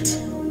you get.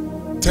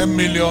 10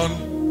 million,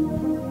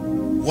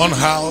 one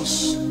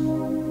house,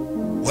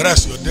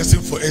 whereas you're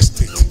destined for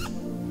estate,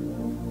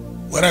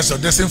 whereas you're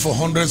destined for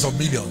hundreds of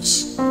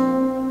millions.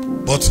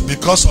 But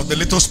because of the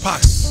little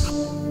sparks,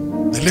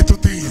 the little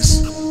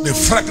things, the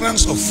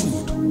fragrance of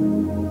food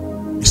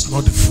is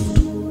not the food.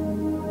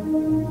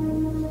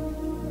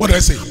 What do I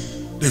say?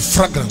 The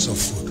fragrance of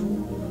food.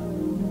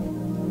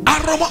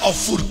 Aroma of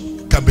food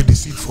can be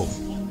deceitful.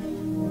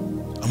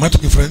 Am I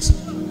talking, friends?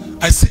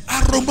 I say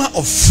aroma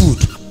of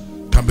food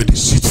can be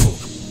deceitful.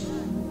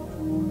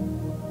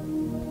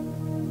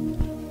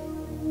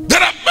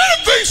 There are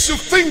many things you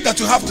think that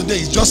you have today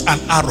is just an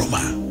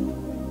aroma.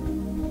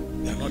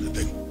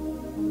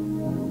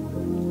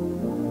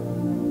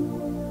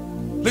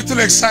 Little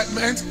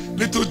excitement,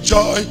 little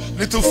joy,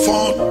 little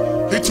fun,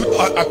 little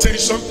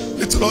attention,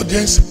 little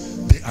audience.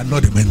 They are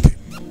not the main thing.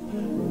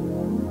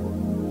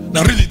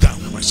 Now read it down,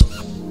 my son.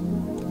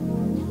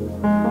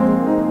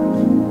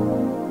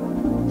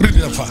 Read it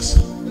down fast.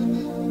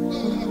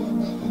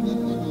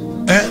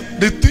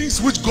 And the things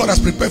which God has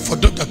prepared for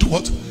them that do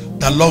what?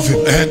 That love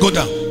him. Go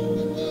down.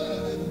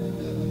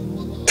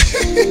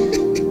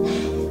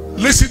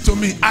 Listen to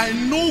me. I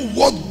know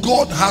what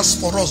God has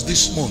for us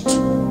this month.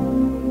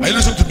 Are you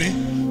listening to me?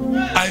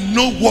 I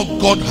know what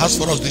God has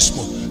for us this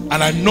month,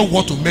 and I know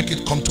what to make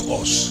it come to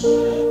us.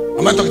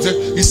 Am I talking to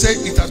you? He said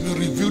it has been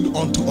revealed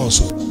unto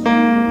us,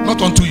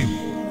 not unto you.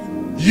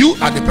 You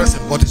are the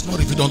person, but it's not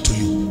revealed unto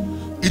you.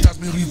 It has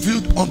been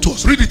revealed unto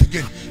us. Read it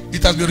again.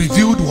 It has been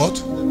revealed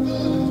what?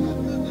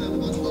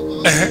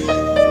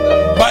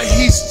 By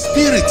his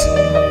spirit.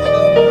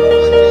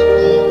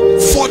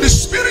 For the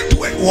spirit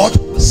doeth what?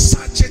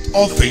 Searcheth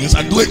all things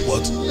and doeth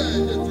what?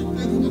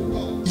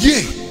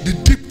 Yea, the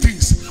deep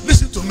things.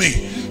 Listen to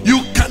me.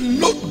 You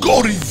cannot.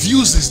 God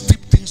reveals his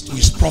deep things to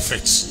his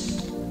prophets,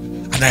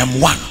 and I am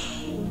one.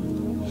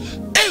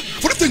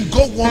 Everything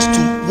God wants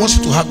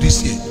you to have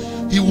this year,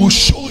 he will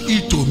show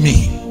it to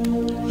me.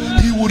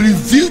 He will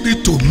reveal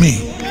it to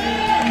me.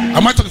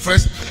 Am I talking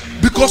first?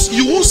 Because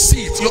you won't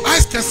see it, your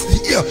eyes can see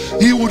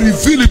it. He will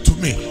reveal it to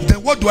me.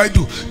 Then what do?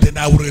 Then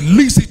I will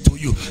release it to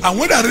you. And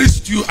when I release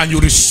it to you and you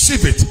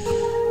receive it,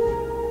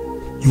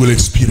 you will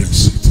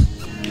experience it.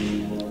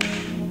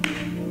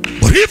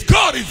 But if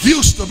God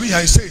reveals to me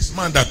and he says,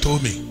 man that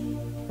told me,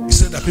 he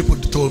said that people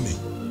told me,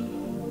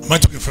 am I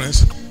talking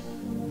friends?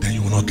 Then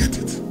you will not get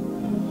it.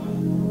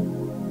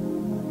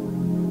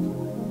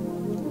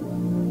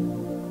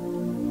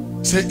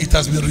 Say it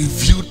has been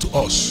revealed to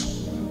us.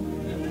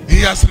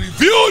 He has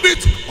revealed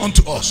it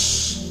unto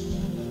us.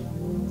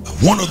 And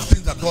one of the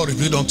things that God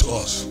revealed unto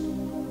us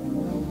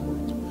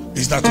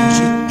is that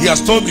he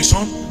has told me,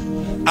 son,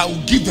 I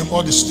will give them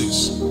all these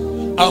things.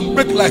 I'll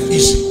make life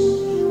easy.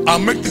 I'll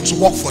make things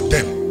work for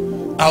them.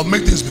 I'll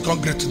make things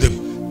become great to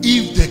them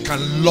if they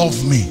can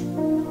love me.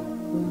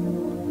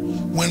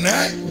 When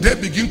they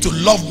begin to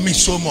love me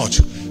so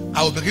much,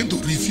 I will begin to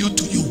reveal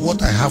to you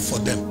what I have for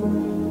them.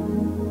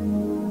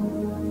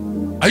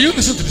 Are you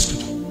listening to the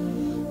scripture?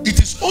 It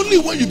is only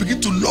when you begin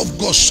to love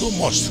God so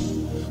much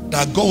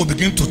that God will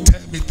begin to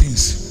tell me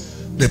things,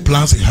 the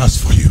plans he has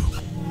for you.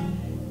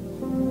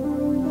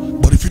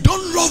 But if you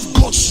don't love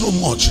God so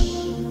much,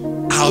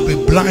 I'll be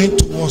blind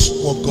towards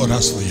what God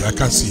has for you. I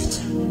can't see it.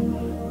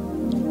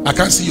 I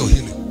can't see your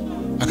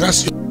healing. I can't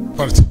see your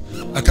prosperity.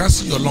 I can't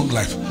see your long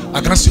life. I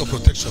can't see your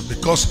protection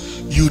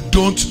because you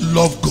don't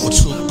love God,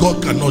 so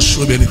God cannot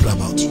show me anything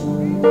about you.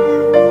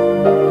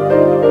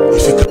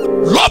 If you can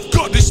love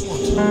God this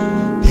month,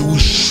 he will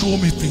show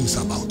me things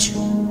about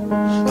you.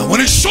 And when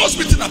he shows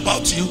me things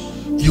about you,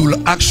 you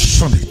will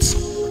action it.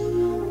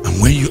 And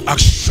when you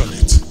action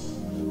it,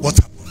 what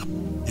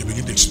happens? You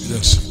begin to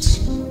experience it.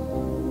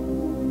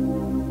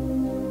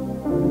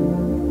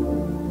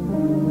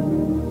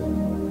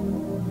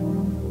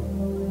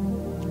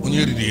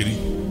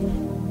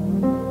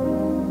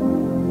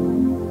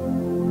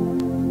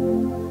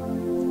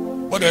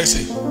 What do I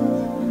say?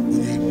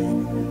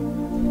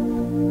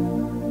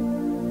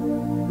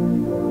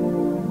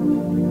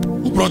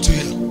 Who brought you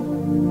here?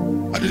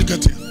 How did you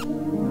get here?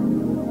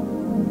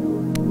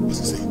 What's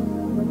he saying?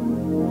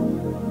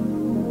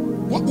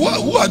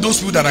 Who are those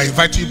people that are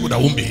inviting people that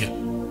won't be here?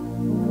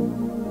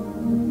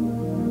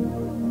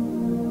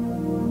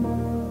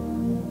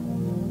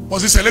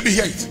 What's he saying? Let me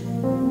hear it.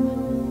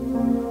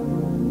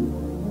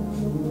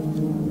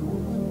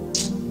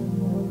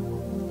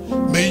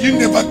 May you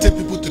never take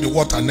people to the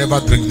water and never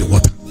drink the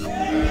water.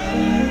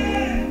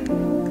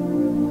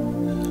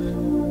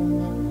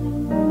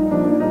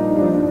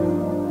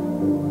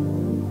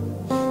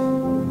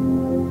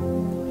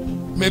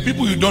 May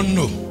people you don't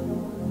know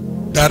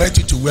direct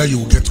you to where you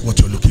will get what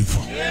you're looking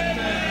for.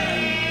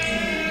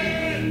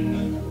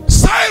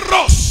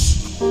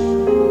 Cyrus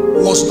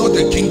was not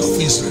the king of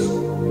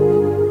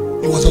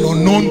Israel. He was an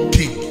unknown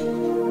king.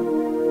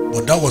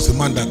 But that was the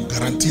man that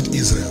guaranteed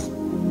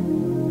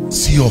Israel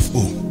C of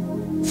O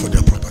for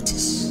their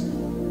properties.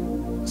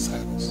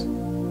 Cyrus.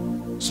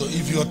 So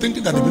if you are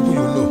thinking that the people you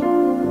know,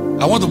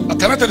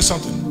 can I tell you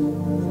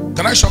something?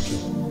 Can I shock you?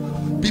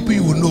 People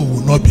you will know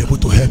will not be able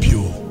to help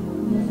you.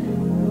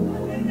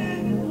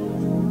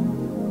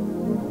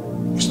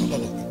 It's not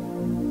all of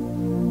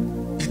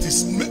them. It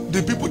is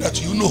the people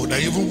that you know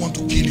that even want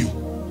to kill you.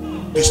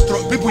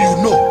 Destroy people you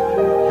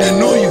know. They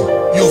know you.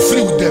 You're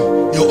free with them.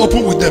 You're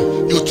open with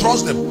them. You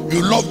trust them.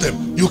 You love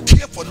them. You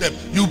care for them.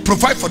 You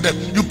provide for them.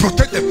 You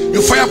protect them.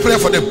 You fire prayer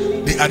for them.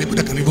 They are the people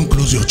that can even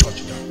close your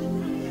church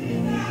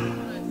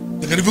down.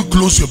 They can even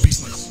close your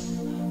business.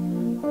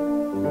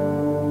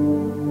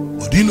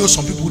 But do you know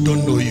some people who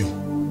don't know you?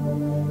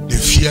 They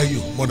fear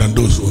you more than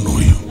those who know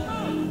you.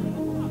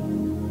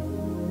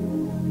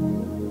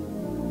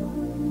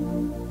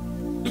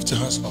 Lift your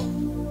hands up.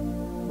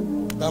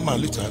 That man,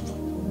 lift your hands up.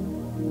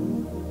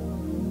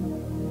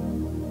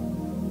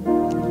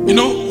 You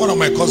know, one of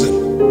my cousins,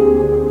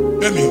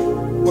 Amy,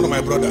 one of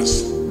my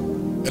brothers,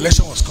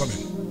 election was coming.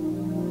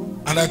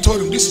 And I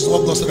told him, this is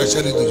what God said I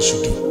said you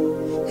should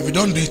do. If you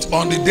don't do it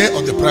on the day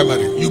of the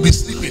primary, you'll be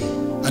sleeping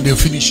and they'll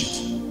finish it.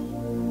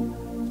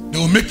 They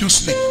will make you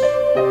sleep.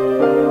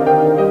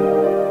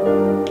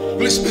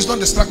 Please don't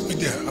distract me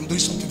there. I'm doing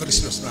something very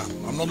serious now.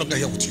 I'm no longer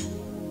here with you.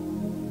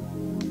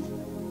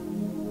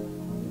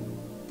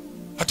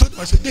 I told him,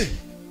 I said, hey,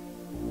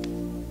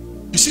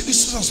 you see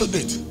this is also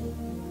date.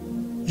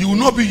 You will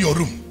not be in your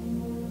room.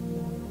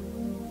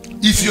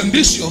 If you're in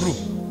this your room,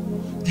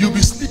 you'll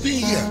be sleeping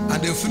here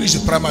and they'll finish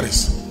the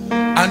primaries.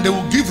 And they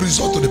will give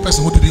result to the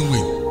person who didn't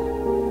win.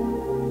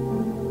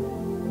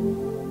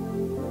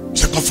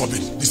 Say, God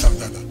forbid, this and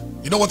that.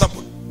 You know what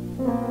happened?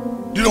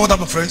 Do you know what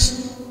happened,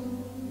 friends?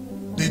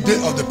 The day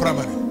of the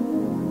primary,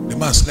 the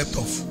man slept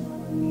off.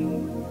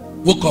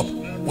 Woke up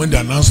when they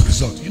announced the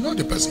result. You know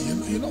the person,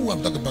 you know who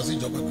I'm talking about.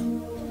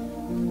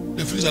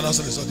 They finished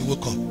announcing the result, he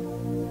woke up.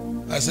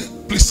 I said,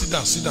 please sit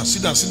down, sit down,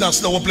 sit down, sit down,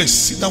 sit down one place,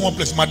 sit down one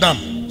place,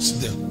 madam, sit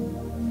there.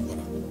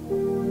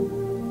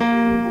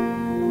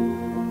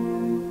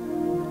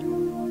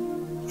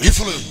 Are you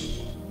following?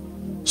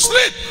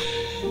 Sleep.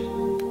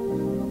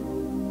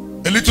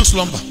 A little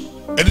slumber,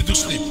 a little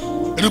sleep,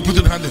 a little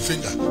putting hand and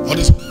finger. All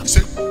this. He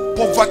said,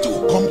 poverty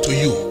will come to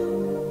you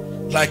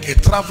like a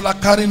traveler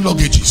carrying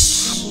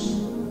luggages.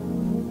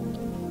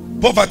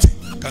 Poverty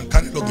can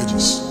carry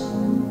luggages.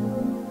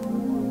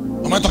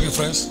 Am I talking,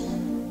 friends?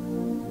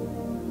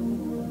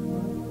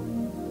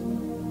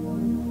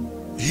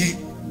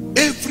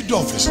 Every day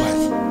of his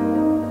life,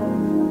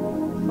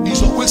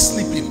 he's always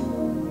sleeping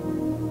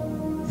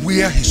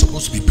where he's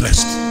supposed to be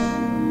blessed.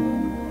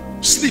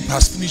 Sleep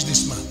has finished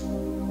this man.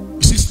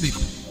 You see,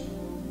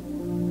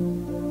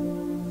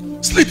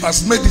 sleep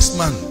has made this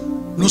man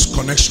lose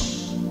connection.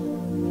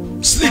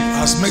 Sleep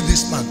has made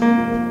this man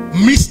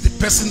miss the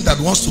person that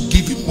wants to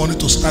give him money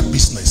to start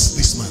business.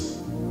 This man,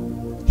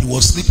 he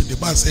was sleeping. The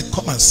man said,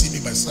 come and see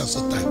me by such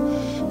time.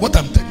 What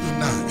I'm telling you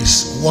now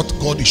is what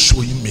God is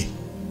showing me.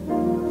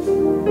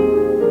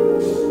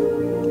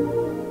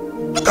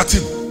 Look at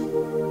him.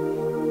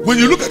 When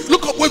you look up,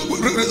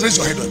 raise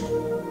your head up.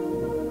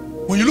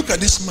 When you look at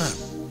this man,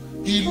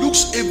 he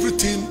looks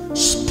everything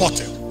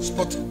spotted,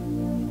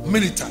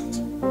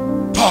 militant,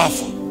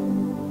 powerful,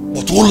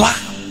 but Ola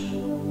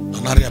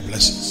and area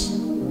blessings.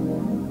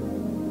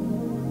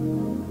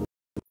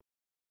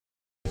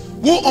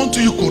 Woe unto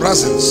you,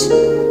 Chorazins,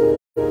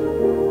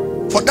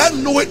 for that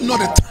knoweth not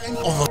the time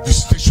of a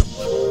visitation.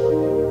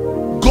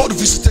 God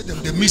visited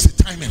them, they missed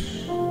the timing.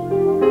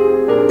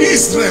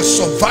 Israel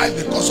survived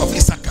because of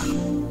Issachar.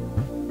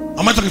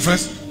 Am I talking,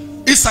 friends?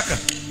 Issachar,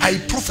 I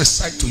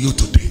prophesy to you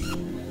today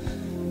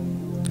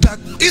that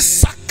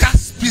Issachar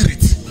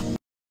spirit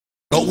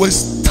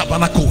always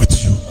tabernacle with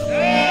you.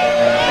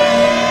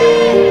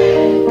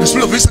 The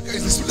spirit of Issachar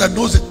is the spirit that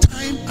knows the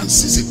time and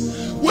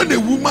season. When a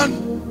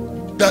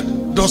woman that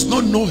does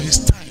not know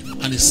his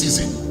time and his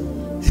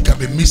season, he can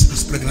be missing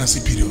his pregnancy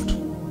period.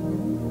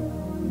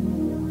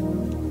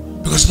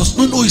 Because he does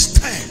not know his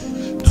time,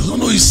 does not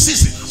know his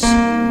seasons.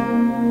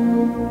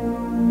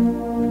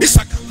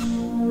 Issachar,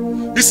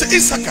 he said,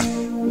 Issachar,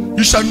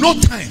 you shall know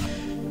time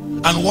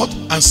and what?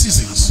 And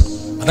seasons.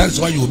 And that is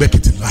why you will make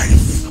it in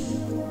life.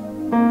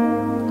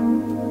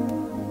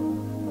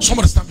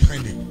 Somebody stand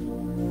behind him.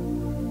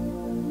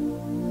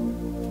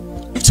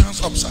 Lift your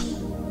hands up, sir.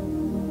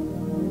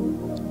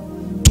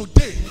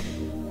 Today,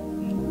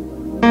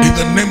 in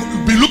the name,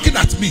 be looking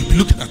at me, be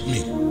looking at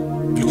me,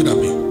 be looking at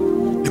me.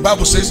 The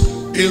Bible says,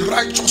 a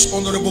righteous,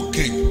 honorable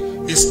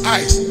king, his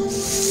eyes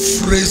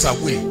freeze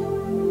away,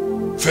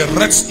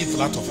 ferrets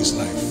evil out of his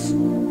life.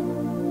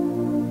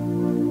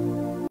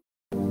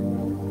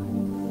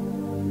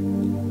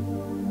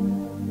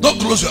 Don't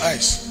close your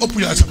eyes. Open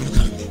your eyes and look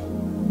at me.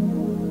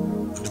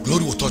 And the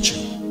glory will touch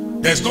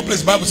you. There is no place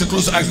the Bible says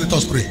close your eyes, let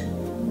us pray.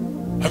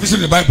 Have you seen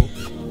the Bible?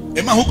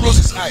 A man who closed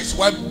his eyes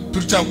while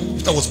Peter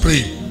was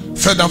praying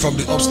fell down from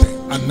the upstairs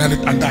and knelt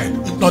and died.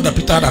 If not that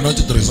Peter had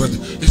anointed to resurrect,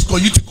 it's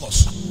called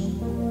Eutychus.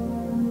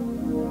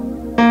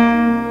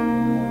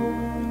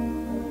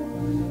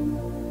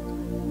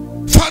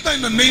 Father,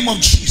 in the name of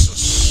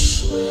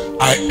Jesus,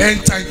 I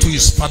enter into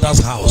his father's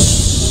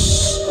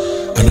house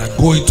and I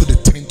go into the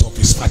tent of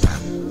his father.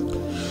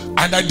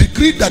 And I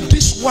decree that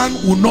this one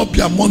will not be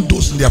among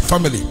those in their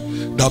family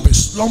that will be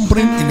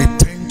slumbering in the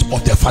tent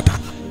of their father.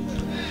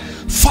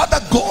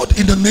 Father God,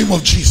 in the name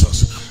of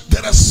Jesus,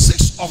 there are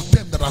 6 of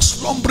them that are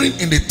slumbering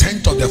in the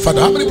tent of their father.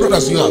 How many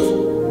brothers do you have?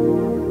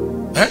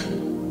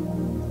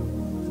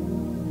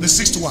 The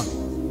 6th one.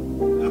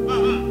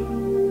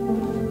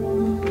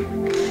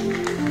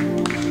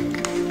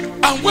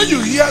 And when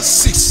you hear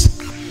 6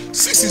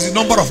 is the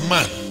number of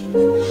man.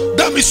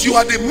 That means you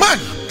are the man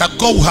that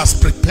God has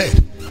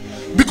prepared.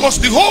 Because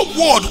the whole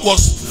world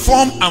was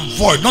formed and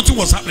void. Nothing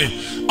was happening.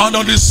 And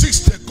on the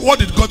 6th day, what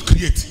did God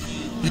create?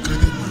 He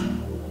created man.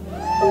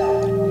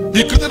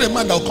 He created a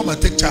man that will come and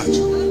take charge.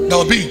 That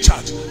will be in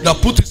charge. That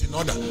will put it in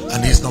order.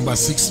 And he is number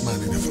 6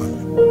 man in the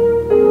family.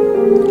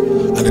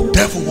 And the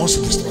devil wants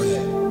to destroy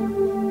him.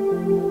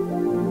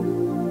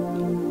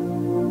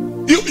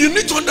 You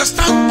need to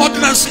understand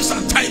ordinances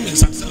and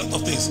timings and a lot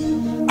of things.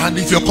 And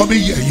if you're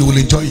coming here, you will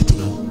enjoy it.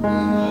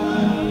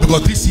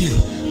 Because this year,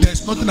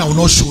 there's nothing I will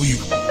not show you.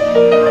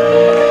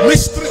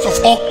 Mysteries of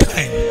all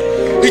kinds.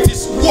 It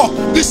is work.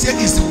 This year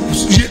is the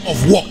year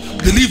of work,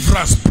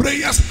 deliverance,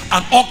 prayers,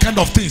 and all kinds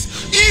of things.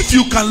 If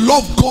you can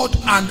love God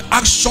and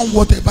action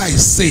whatever I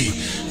say,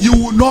 you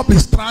will not be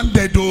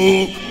stranded.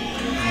 Oh,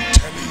 I'm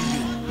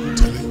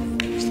telling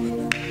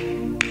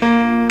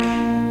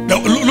you. Now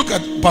look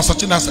at Pastor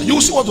Chinasa. You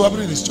will see what will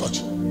happen in his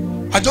church.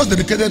 I just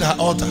dedicated her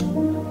altar.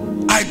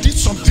 I did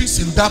some things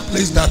in that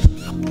place that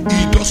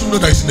he doesn't know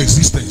that it's in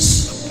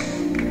existence.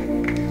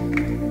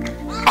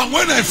 And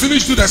when I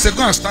finished it, I said,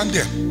 go and stand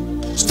there.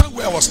 Stand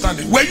where I was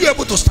standing. Were you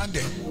able to stand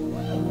there?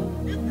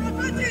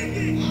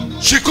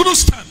 She couldn't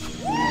stand.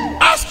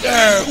 Ask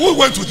who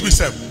went with me,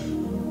 Seb?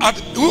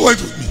 Who went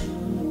with me?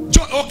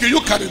 John, okay, you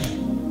carried me.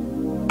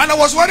 And I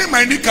was wearing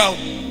my knicker.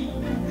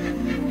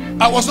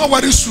 I was not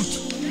wearing suit.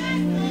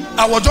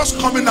 I was just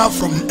coming out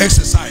from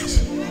exercise.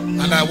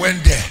 And I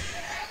went there.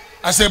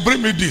 I said,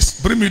 bring me this,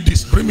 bring me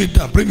this, bring me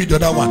that, bring me the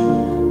other one.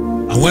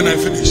 And when I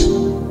finished,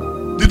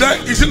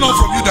 is it not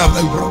from you that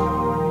I brought?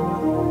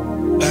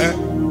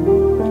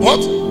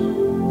 What?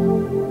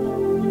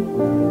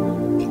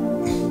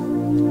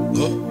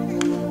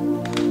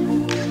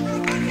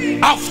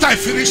 After I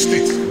finished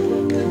it,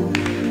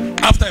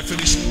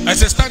 I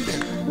said, stand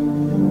there.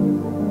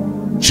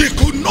 She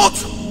could not.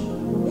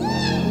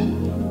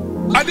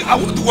 I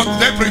would want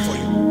to pray for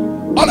you.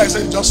 All I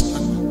said, just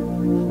stand,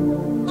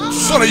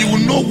 so that you will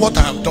know what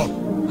I have done.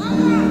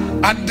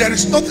 And there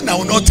is nothing I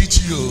will not teach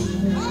you.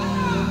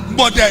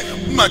 But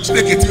much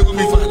everything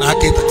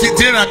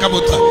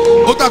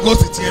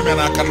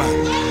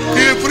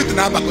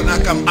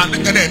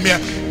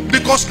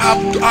because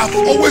I've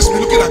always been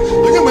looking at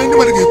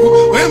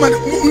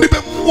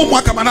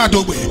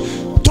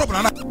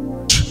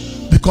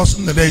because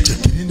in the nature,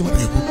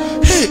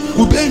 hey,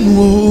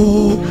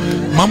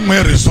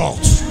 Mama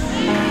results.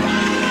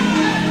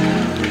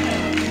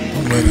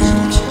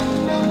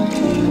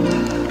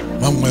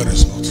 Mama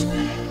results.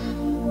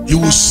 You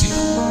will see.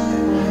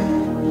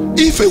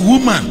 If a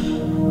woman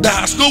that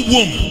has no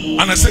womb,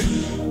 and I say,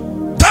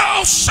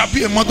 thou shalt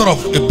be a mother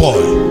of a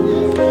boy,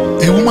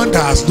 a woman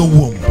that has no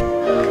womb,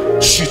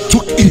 she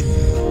took in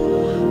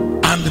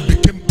and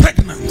became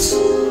pregnant.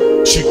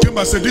 She came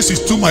and said, this is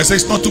too much. I said,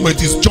 it's not too much,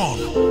 it is John.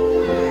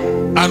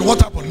 And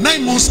what happened?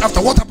 9 months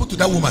after, what happened to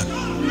that woman?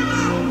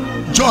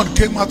 John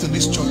came out in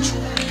this church.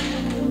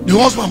 The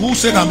husband who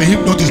said I'm a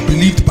hypnotist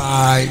believed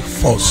by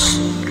force.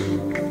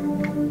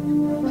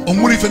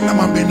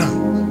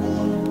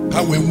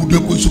 How we would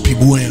go to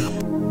people and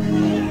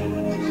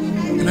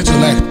let your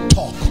life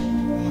talk.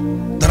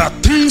 There are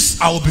things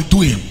I will be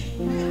doing.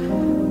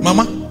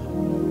 Mama,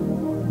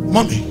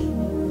 mommy,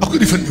 I could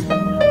defend you.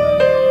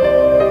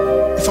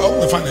 If I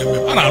won't find him,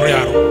 I'm not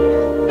real.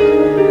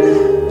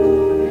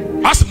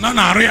 Ask him,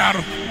 Nana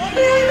real.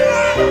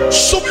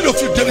 So many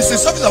of you, there is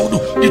something I will do.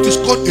 It is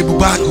called a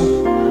bubago.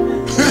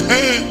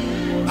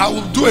 I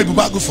will do a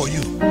bubago for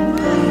you.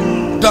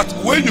 That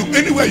when you,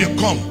 anywhere you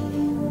come,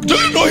 do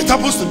you know it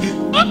happens to me?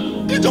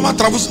 It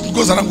travels,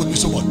 goes around with me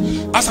so much.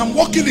 As I'm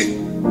walking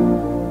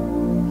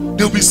in,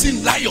 they'll be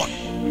seeing lion.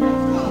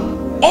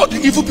 All the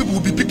evil people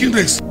will be picking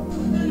race.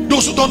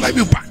 Those who don't like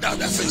me back down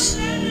their face.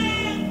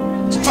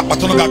 I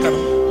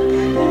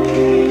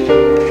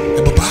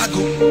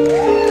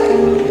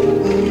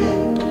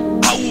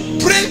will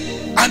pray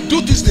and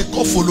do this they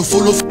call follow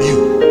for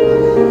you.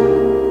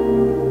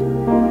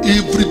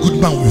 Every good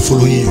man will be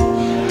following you.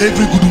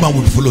 Every good woman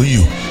will be following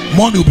you.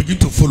 Money will begin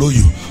to follow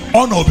you.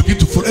 Honor will begin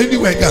to follow.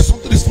 Anywhere guys,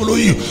 something is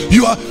following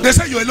you. They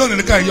say you're alone in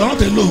the car. You're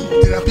not alone.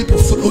 There are people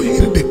following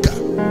you in the car.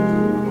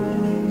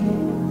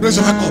 Raise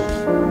your hand up.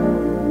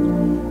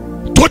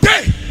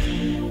 Today,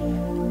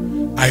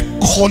 I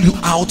call you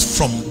out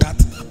from that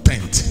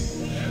tent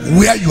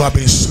where you have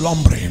been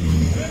slumbering.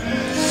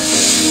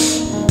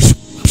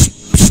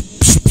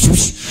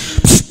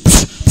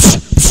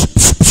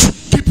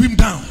 Keep him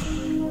down.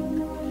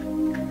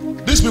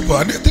 These people,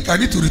 I think I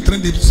need to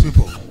retrain these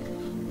people.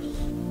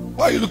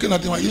 Why are you looking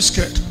at him? Are you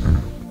scared?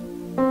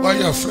 Why are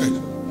you afraid?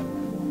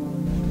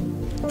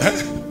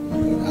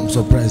 I'm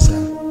surprised, sir.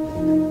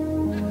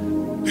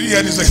 Did you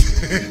hear this?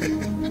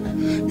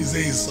 He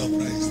said he's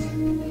surprised.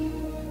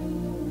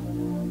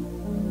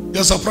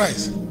 You're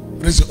surprised?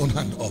 Raise your own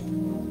hand up.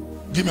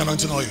 Give me an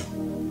anointing oil.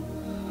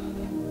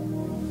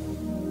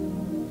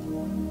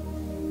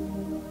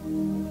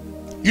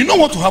 You know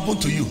what will happen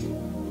to you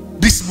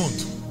this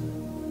month?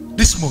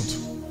 This month,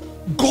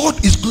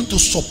 God is going to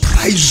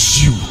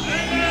surprise you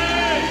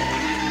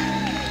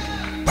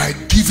by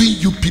giving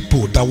you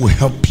people that will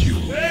help you.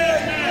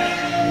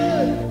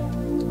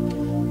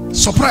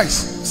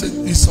 Surprise. Say,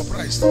 he's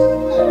surprised.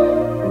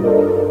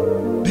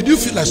 Did you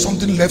feel like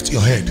something left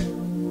your head?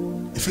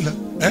 You feel like,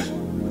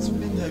 It's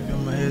been heavy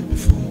on my head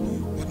before.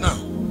 But now,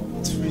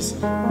 It's freezing.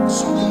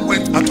 something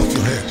went out of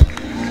your head.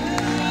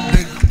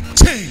 The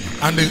chain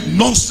and the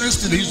nonsense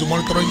thing they used to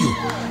monitor you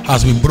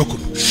has been broken.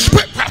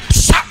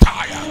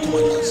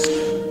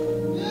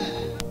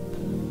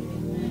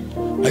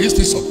 Are you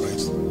still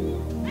surprised?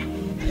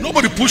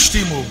 Nobody pushed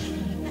him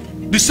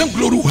over. The same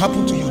glory will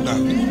happen to you now.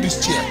 Even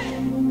this chair.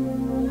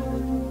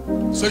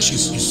 So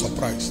she's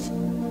surprised.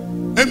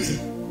 Amy,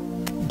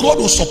 God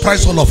will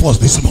surprise all of us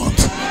this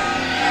month.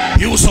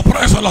 He will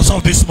surprise all of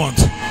us this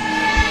month.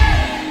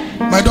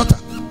 My daughter,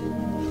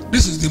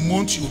 this is the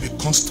month you will be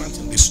constant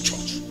in this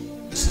church.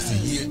 This is the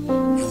year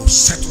you will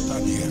settle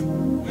down here.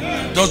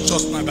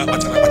 Just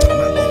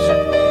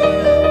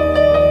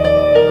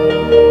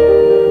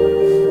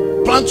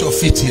plant your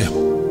feet here.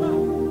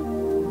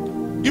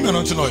 Give me an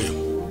anointing oil.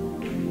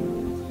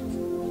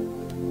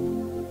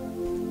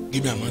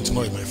 Give me an anointing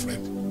oil, my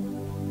friend.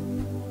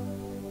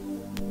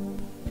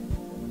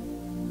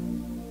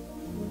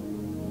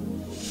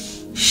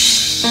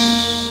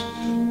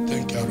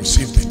 Thank you, I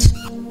received it.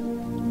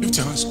 Lift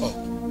your hands up.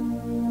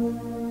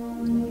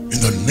 In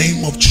the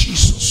name of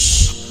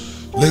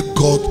Jesus, let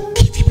God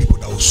give you people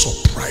that will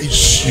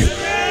surprise you.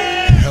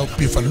 Help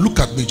me. If I look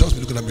at me, just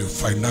be looking at me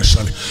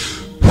financially.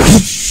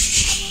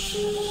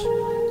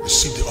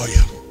 Receive the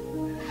oil.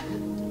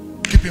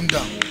 Keep him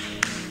down.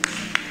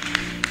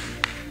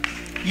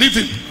 Leave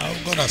him. Oh,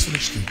 God has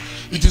finished him.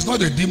 It is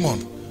not a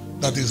demon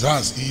that is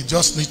ours. He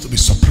just needs to be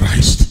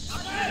surprised.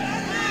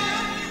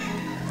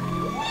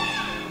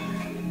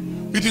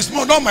 It is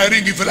not my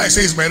ring. If I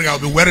say it's my ring, I'll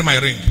be wearing my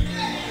ring.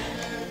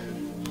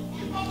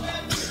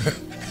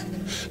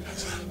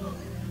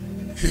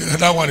 Yeah,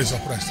 that one is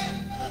surprised.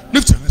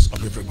 Lift your hands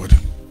up, everybody.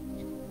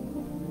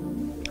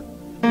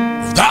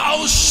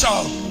 Thou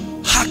shalt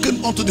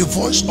hearken unto the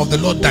voice of the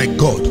Lord thy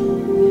God,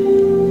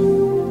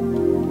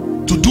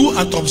 to do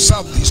and to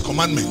observe his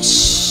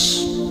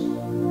commandments.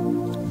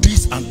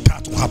 This and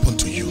that will happen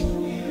to you.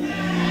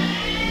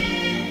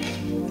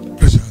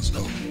 Praise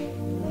God.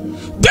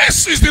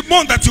 This is the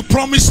month that you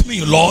promised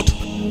me, Lord.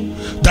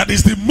 That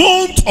is the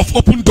month of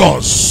open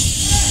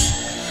doors.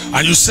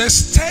 And you say,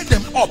 stir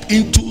them up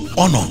into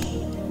honor.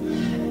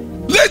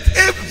 Let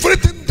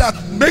everything that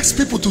makes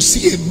people to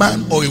see a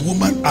man or a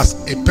woman as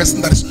a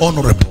person that is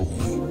honorable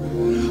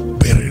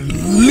be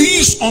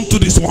released unto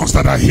these ones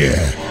that are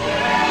here.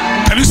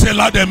 Can you say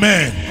loud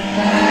amen?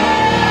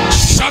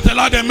 Shout a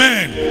loud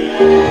amen.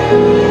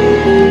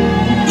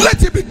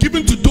 Let it be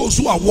given to those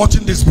who are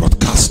watching this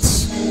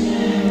broadcast.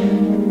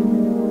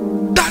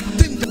 That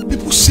thing that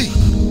people see,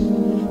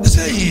 they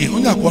say, hey,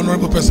 only a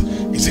honorable person.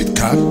 Is it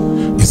car?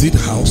 Is it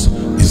house?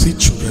 Is it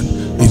children?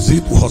 Is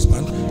it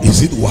husband?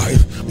 Is it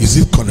wife? Is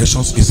it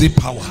connections? Is it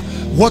power?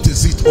 What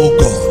is it, oh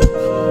God?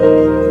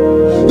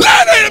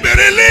 Let it be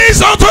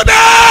released unto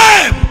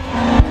them.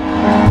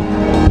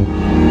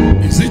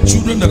 Is it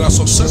children that are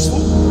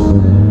successful?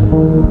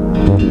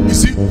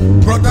 Is it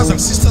brothers and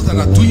sisters that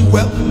are doing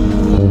well?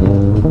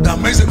 That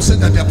makes them say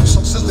that they are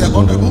successful, they are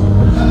honorable?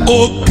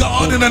 Oh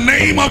God, in the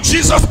name of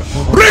Jesus,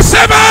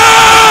 receive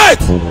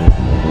it!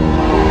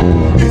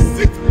 Is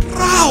it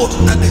proud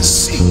that they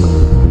see?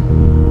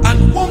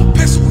 And one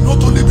person will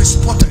not only be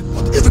spotted,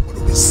 but everybody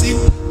will be seen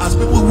as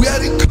people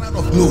wearing crown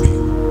of glory.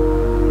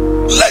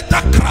 Let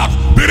that crowd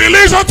be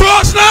released unto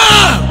us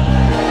now.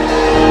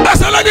 I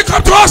said, let it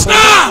come to us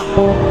now.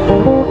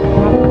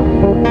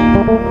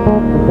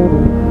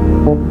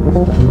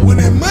 When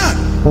a man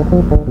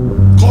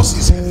cuts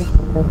his head,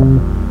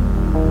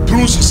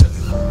 prunes his head,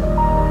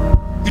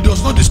 it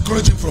does not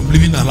discourage him from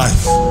living a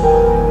life,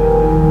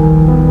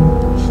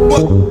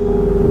 but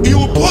he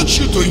will push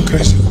you to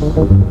increase you.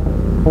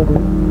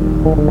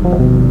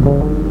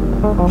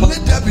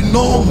 Let there be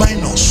no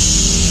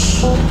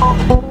minus.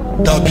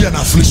 There will be an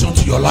affliction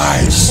to your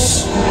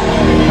lives,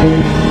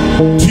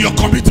 to your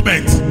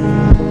commitment,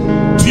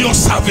 to your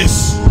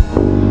service,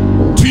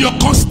 to your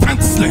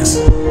constantness,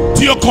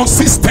 to your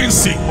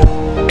consistency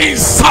in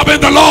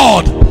serving the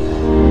Lord.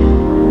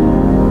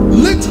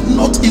 Let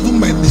not even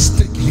my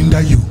mistake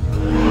hinder you.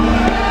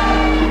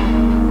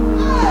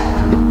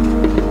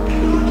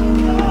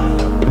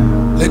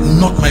 Let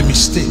not my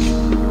mistake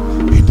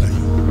hinder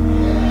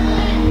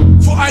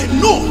you. For I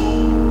know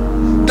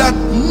that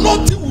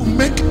nothing will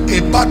make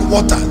a bad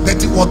water,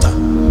 dirty water,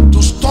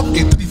 to stop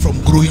a tree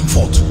from growing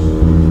forth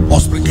or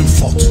springing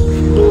forth.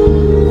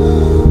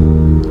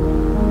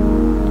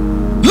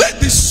 Let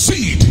the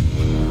seed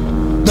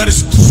that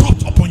is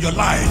dropped upon your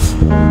life,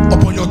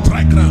 upon your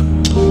dry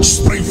ground,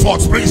 spring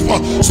forth, spring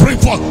forth, spring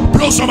forth,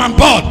 blossom and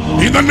bud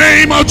in the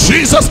name of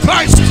Jesus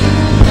Christ.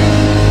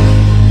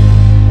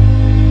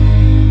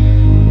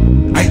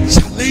 I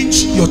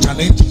challenge your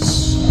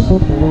challenges.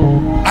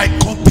 I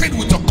contend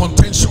with your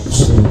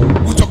contentions,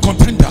 with your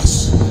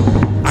contenders.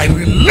 I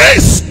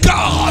release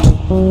God.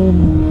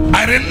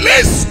 I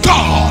release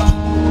God.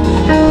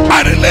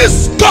 I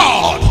release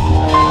God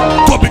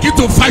to begin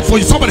to fight for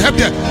you. Somebody help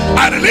there.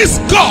 I release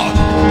God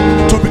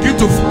to begin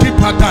to keep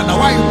her down. Now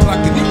why are you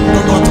tracking it? You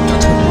don't know how to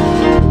catch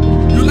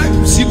her. You like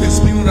to see me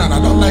spinning around. I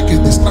don't like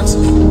it. Distracts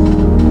me.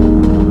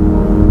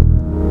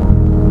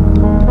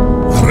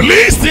 I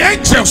release the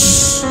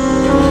angels.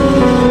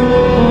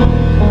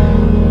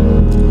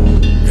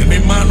 Any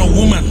man or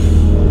woman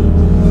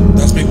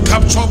that's been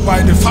captured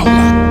by the fowler,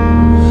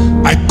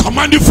 I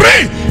command you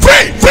free,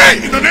 free,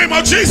 free in the name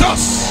of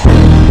Jesus.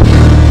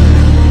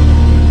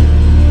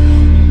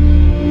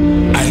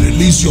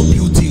 release your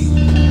beauty.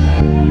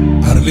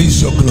 I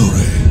release your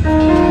glory.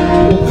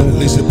 I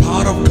release the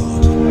power of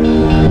God.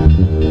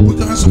 Put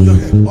your hands on your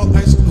head. All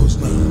eyes closed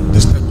now.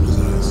 This time close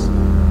your eyes.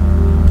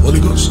 Holy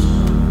Ghost.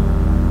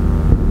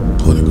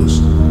 Holy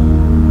Ghost.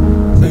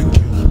 Thank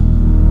you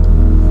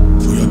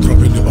for your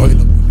dropping the oil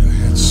upon their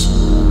heads.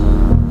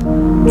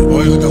 The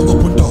oil that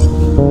opened door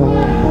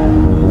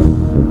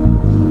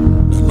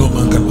that no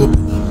man can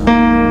open.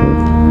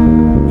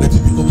 Let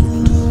it be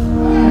opened.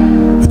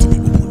 Let it be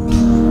opened.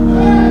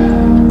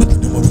 In the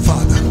name of the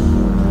Father,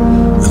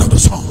 and of the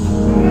Son,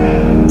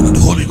 and of the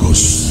Holy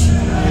Ghost.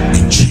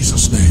 In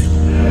Jesus' name.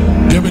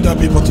 Give me that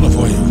big bottle of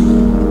oil.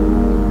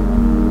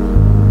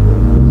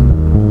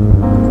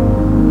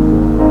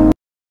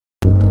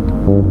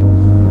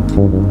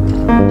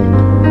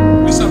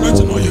 This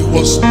anointing oil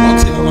was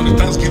brought in on the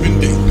Thanksgiving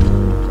day,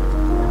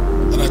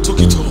 and I took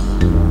it home,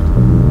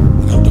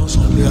 and I've done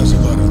some prayers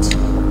about it.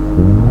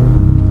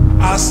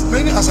 As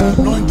many as I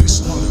anoint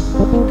this morning,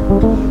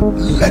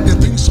 let the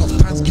things of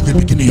thanksgiving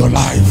begin in your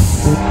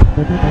life.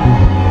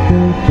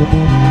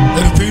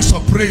 Let the things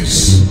of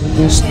praise,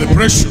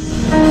 celebration,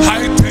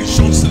 high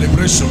tension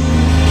celebration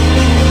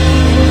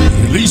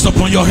be released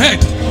upon your head.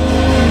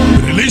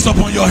 Be released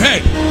upon your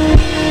head.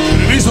 Be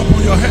released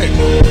upon your head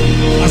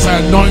as I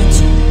anoint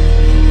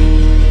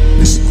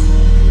this one.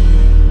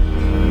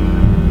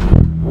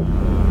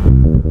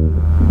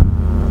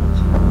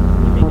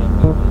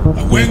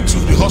 I went to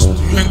the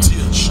hospital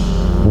UNTH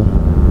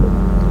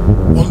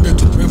one day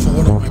to pray for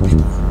one of my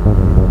people.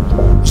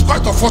 It's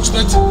quite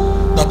unfortunate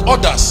that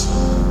others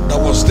that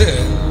was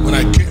there when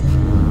I came,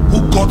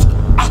 who got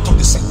out of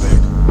the sick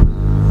bed,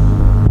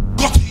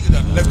 got healed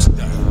and left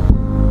there,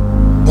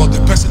 but the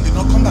person did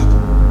not come back.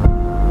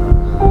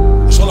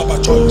 It's all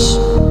about choice,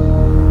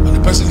 and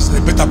the person is in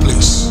a better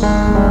place,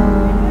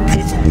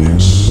 beautiful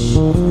place.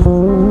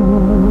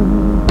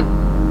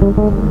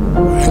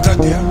 We entered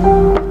there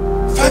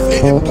 5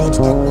 a.m. dot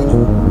that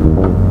morning.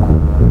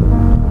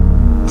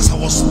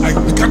 I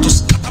began to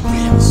scatter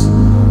prayers.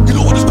 You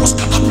know what is called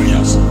scatter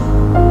prayers?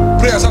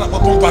 Prayers are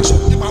about compassion.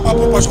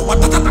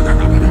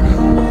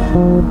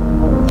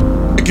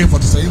 Again for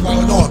the same, I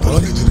know what I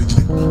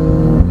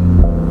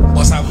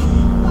must have.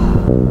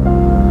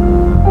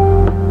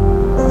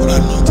 When I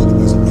anointed the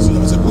person,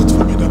 I said, "Vote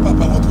for me, that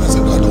Papa." What I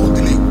said, "No, I don't want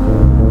delay."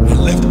 I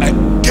left. I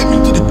came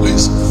into the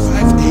place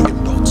 5 a.m.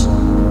 dot.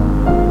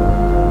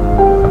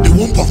 The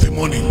womb of the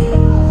morning.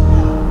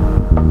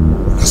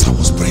 As I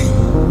was praying,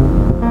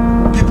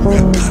 people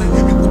were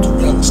carrying people to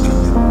where I was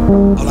standing.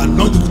 I'll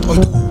anoint them with oil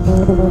to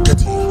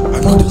get healed.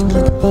 Anoint it.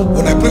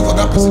 When I prayed for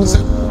that person, he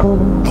said,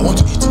 "I want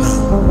to eat now."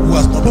 Who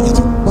has not been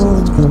eating? So I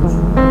want to eat now.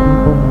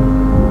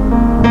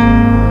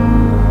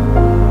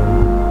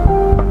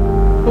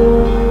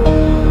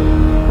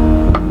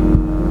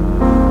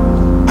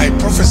 I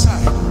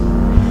prophesy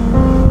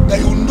that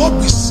you will not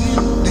be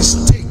seeing the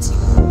state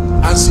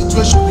and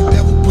situation the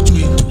devil put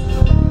you into,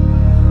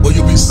 but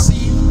you'll be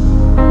seeing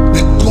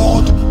the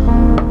God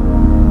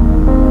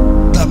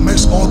that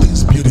makes all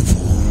things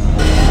beautiful.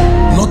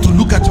 Not to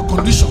look at your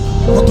condition,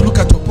 not to look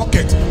at your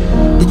pocket,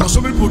 because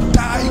some people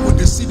die when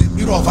they see the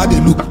mirror of how they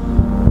look.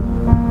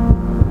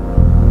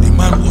 The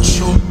man was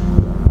shown,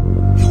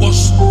 he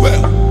was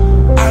well,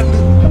 and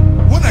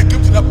when I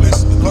came to that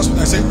place in the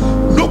hospital, I said,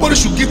 nobody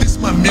should give this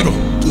man mirror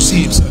to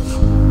see himself.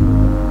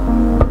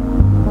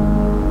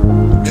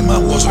 The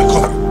man was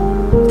recovering.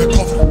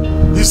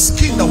 His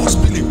skin that was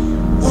peeling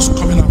was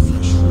coming out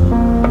fresh.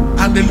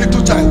 And the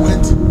little child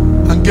went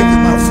and gave the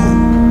man phone.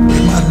 The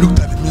man looked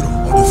at the mirror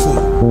on the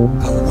phone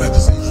and wept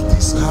and said,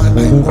 "This is how I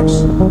was.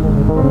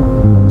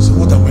 So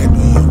what am I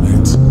doing on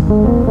it?"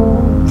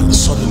 And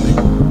suddenly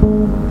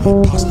he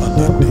passed out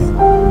that day.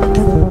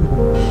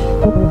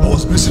 I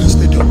was missing the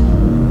stadium.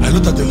 I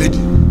looked at the lady.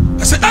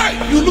 I said, "Hey,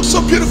 you look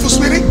so beautiful,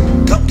 sweetie.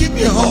 Come give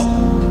me a hug."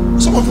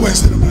 Some of you were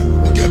instead of that.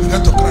 The girl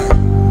began to cry.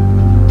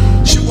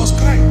 She was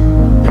crying.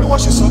 You know what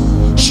she saw?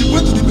 She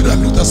went to the mirror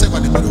and looked at herself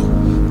at the mirror.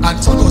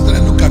 And someone was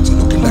telling her, "Look at you,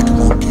 looking like a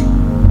monkey.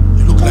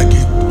 You look like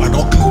an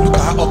ugly. Look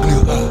at how ugly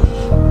you are.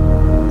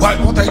 Why?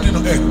 What are you doing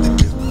on earth?" The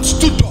kid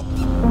stood up,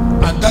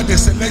 and then they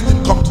said, "Let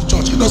him come to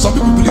church." You know, some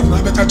people believe in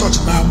a better church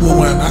now.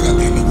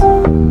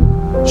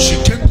 She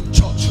came to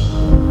church,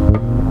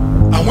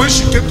 and when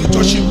she came to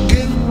church, she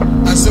came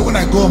and said, "When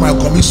I go home, I'll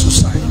commit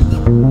suicide."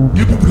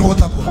 You people know what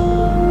happened?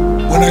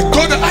 When I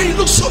told her, "Ah, you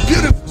look so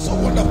beautiful, so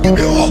wonderful, give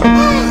me a hug."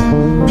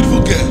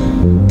 Beautiful girl.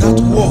 That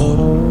word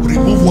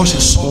remove what she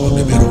saw on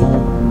the mirror,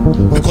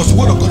 because the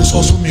word of God is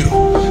also mirror.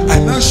 I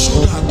now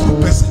showed her a true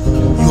person.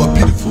 You are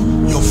beautiful,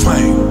 you're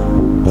fine.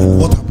 And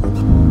what happened?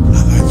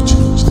 Her life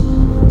changed.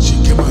 She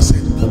came and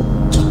said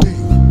today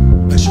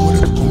that she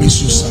wanted to commit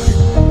suicide.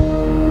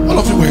 All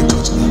of you were in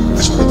church now.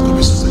 That she wanted to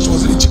commit suicide. She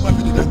was in a cheaper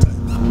video that time.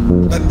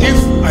 That if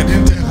I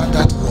didn't tell her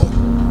that word,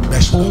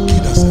 that she would have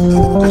killed herself.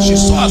 Because she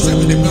saw herself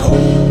in the mirror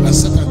and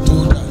Satan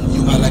told her,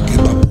 "You are like a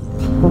baboon.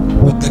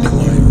 Look at the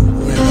wine.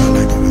 Whoever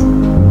like her."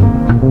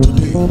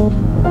 Today,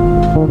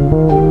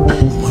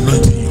 I'm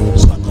anointing you.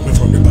 Start coming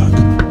from the back.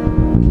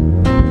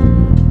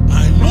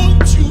 I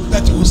anoint you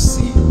that you will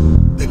see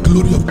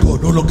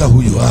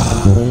who you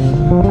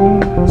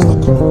are. It's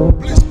not coming.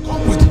 Please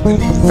come with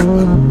belief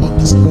and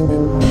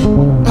understanding.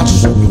 And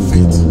show your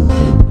faith.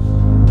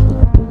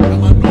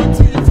 I'm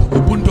anointing you for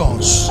open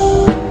doors. In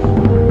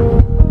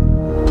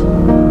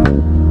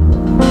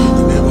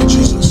the name of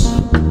Jesus.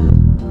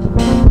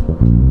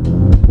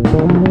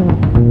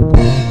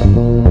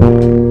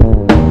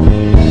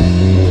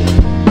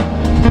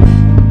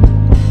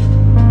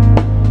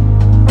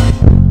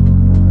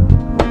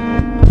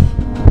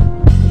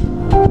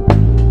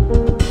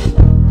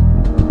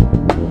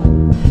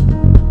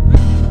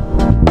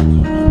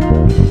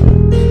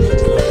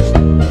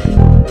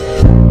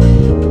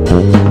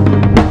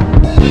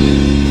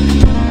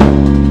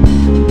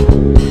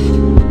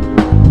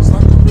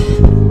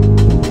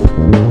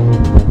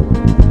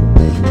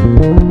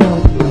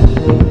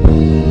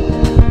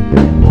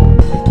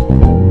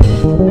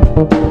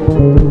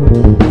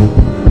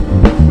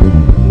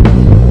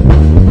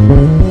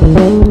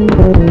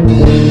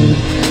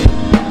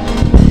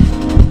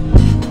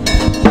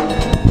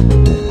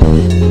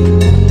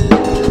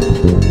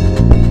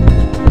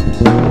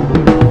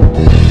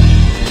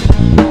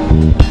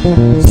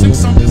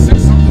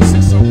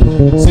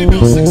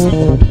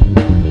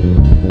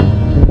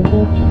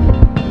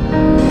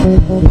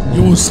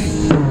 You will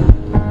see.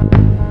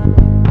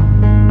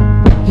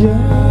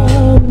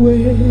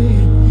 Yahweh,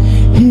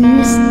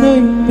 His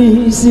name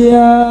is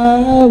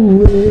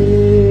Yahweh.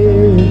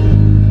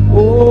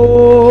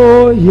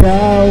 Oh,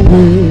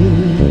 Yahweh,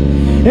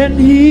 and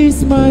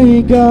He's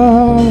my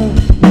God.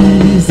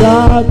 He's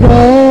our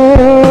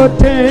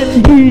God,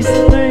 and His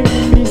name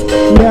is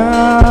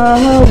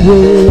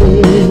Yahweh.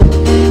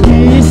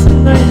 His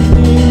name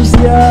is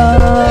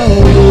Yahweh.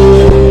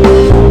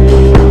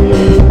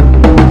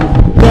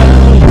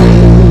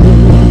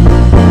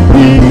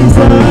 He's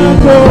our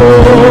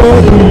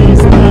God,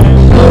 He's my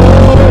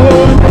God,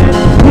 and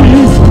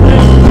His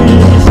name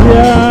is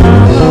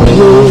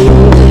Yahweh.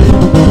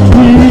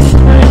 His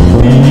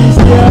name is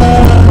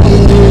Yahweh.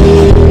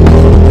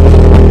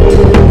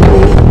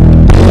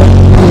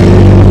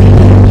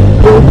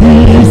 Oh,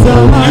 He's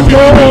our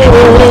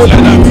God,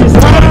 He's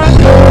our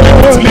God,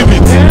 and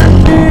His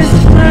name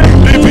is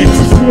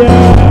Yahweh.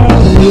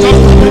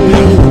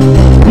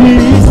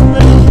 His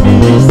name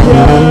is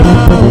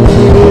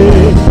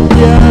Yahweh.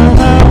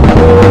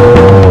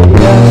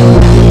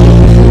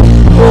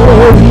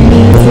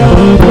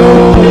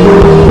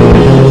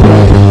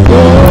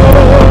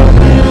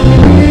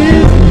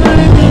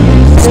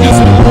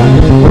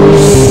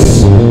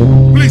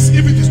 Please,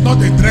 if it is not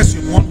the dress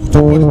you want with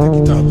your body,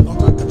 take it out.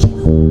 Not handkerchief.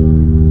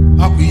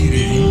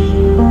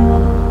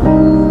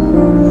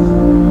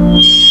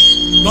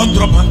 Don't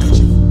drop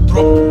handkerchief.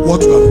 Drop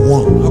what you have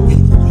worn.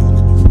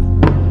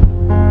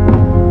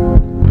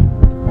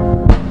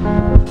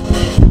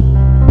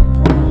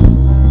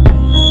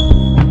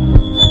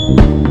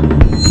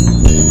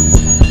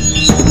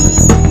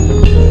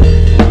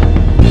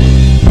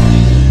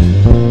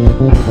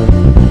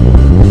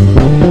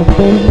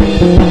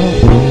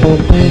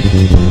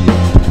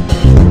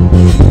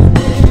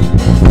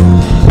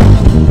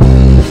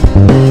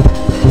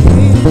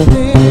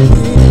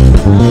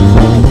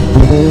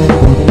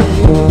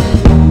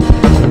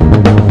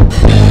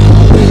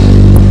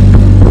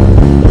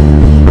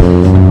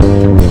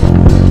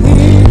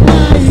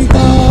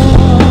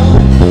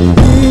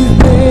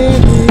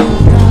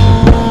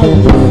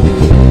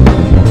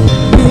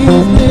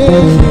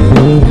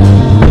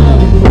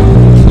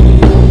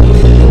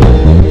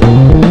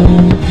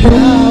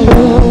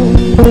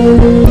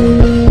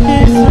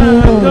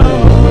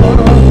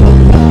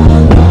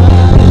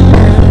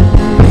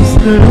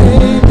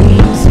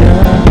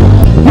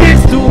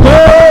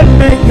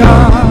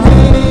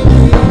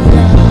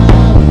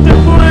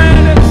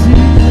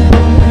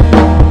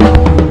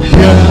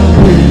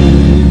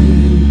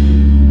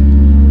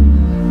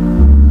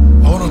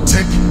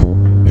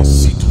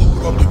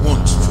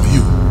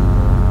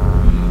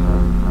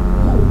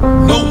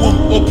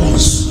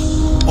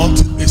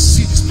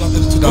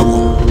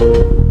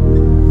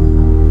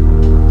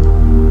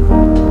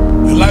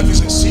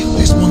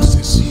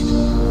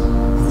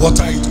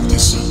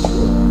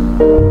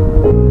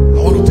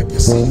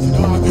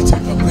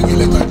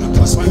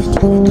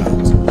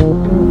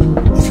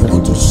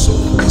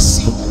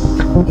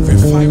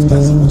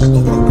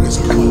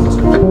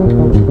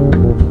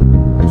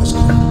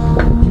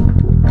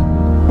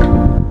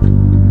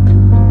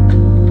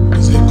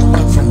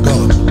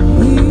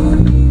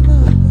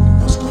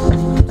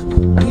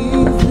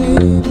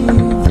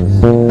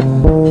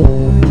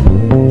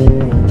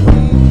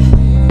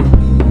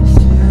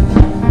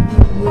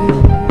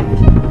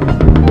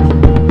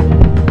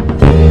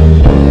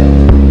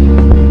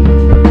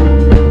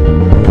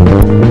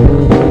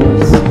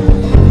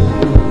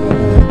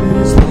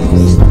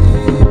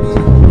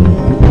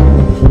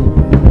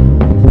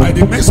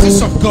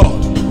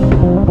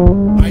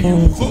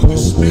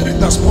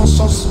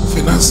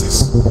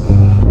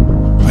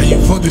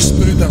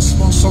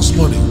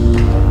 money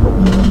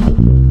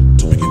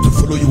to begin to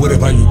follow you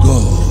wherever you go.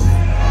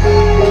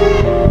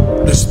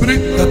 The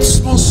spirit that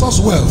sponsors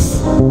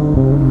wealth,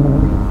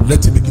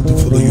 let it begin to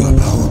follow you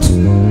about.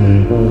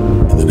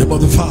 In the name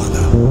of the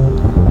Father,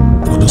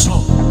 and of the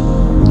Son,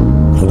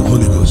 and of the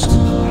Holy Ghost.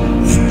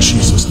 In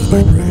Jesus' name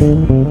I pray.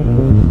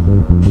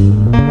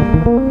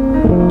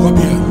 Come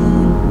here.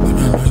 Let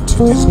me anoint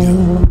you this girl.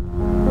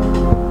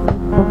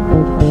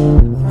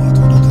 Not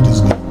to this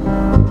girl.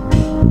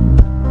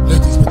 Let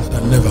this better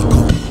than never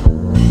come.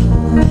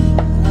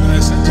 When I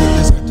sent you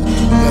this, I told you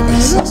to be here by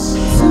 6.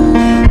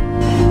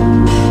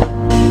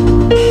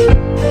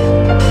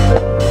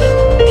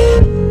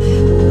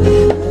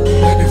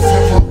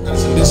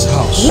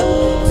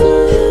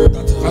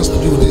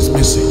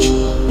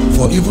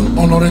 Even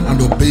honoring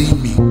and obeying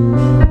me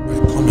by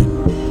coming.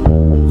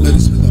 Let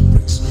us that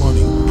brings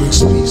money,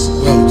 brings peace,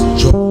 wealth,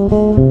 joy,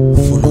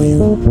 follow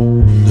you.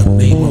 In the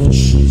name of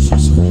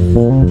Jesus.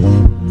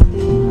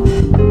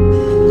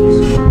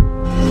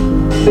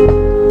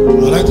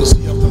 I'd like to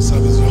see you after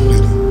service, young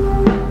lady.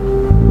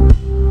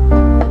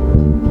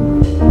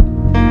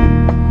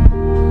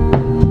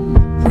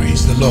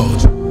 Praise the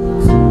Lord.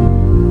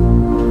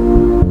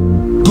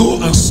 Go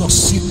and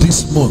succeed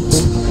this month.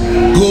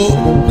 Go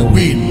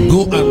win,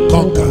 go and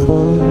conquer.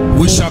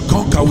 We shall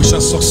conquer, we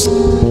shall succeed.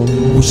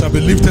 We shall be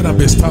lifted and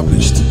be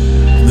established.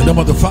 In the name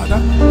of the Father,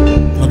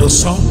 and of the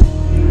Son,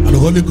 and the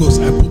Holy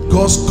Ghost, I put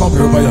God's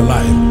cover over your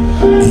life.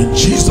 In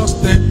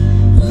Jesus'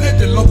 name, let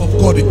the love of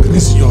God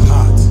increase in your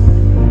heart.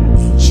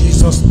 In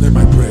Jesus' name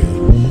I pray.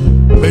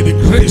 May the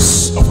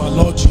grace of our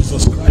Lord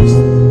Jesus Christ,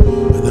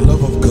 and the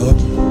love of God,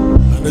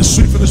 and the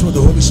sweet fellowship of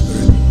the Holy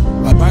Spirit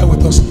abide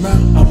with us now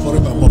and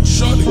forevermore.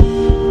 Surely,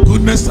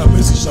 goodness and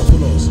mercy shall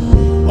follow us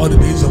all the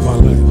days of our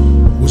life.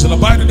 We shall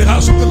abide in the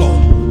house of the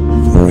Lord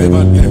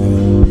forever and ever.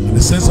 And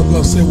the saints of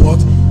God say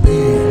what?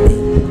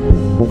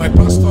 Amen. My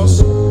pastors,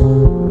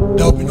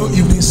 there will be no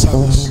evening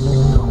service.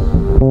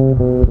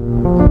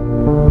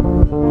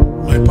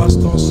 My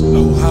pastors,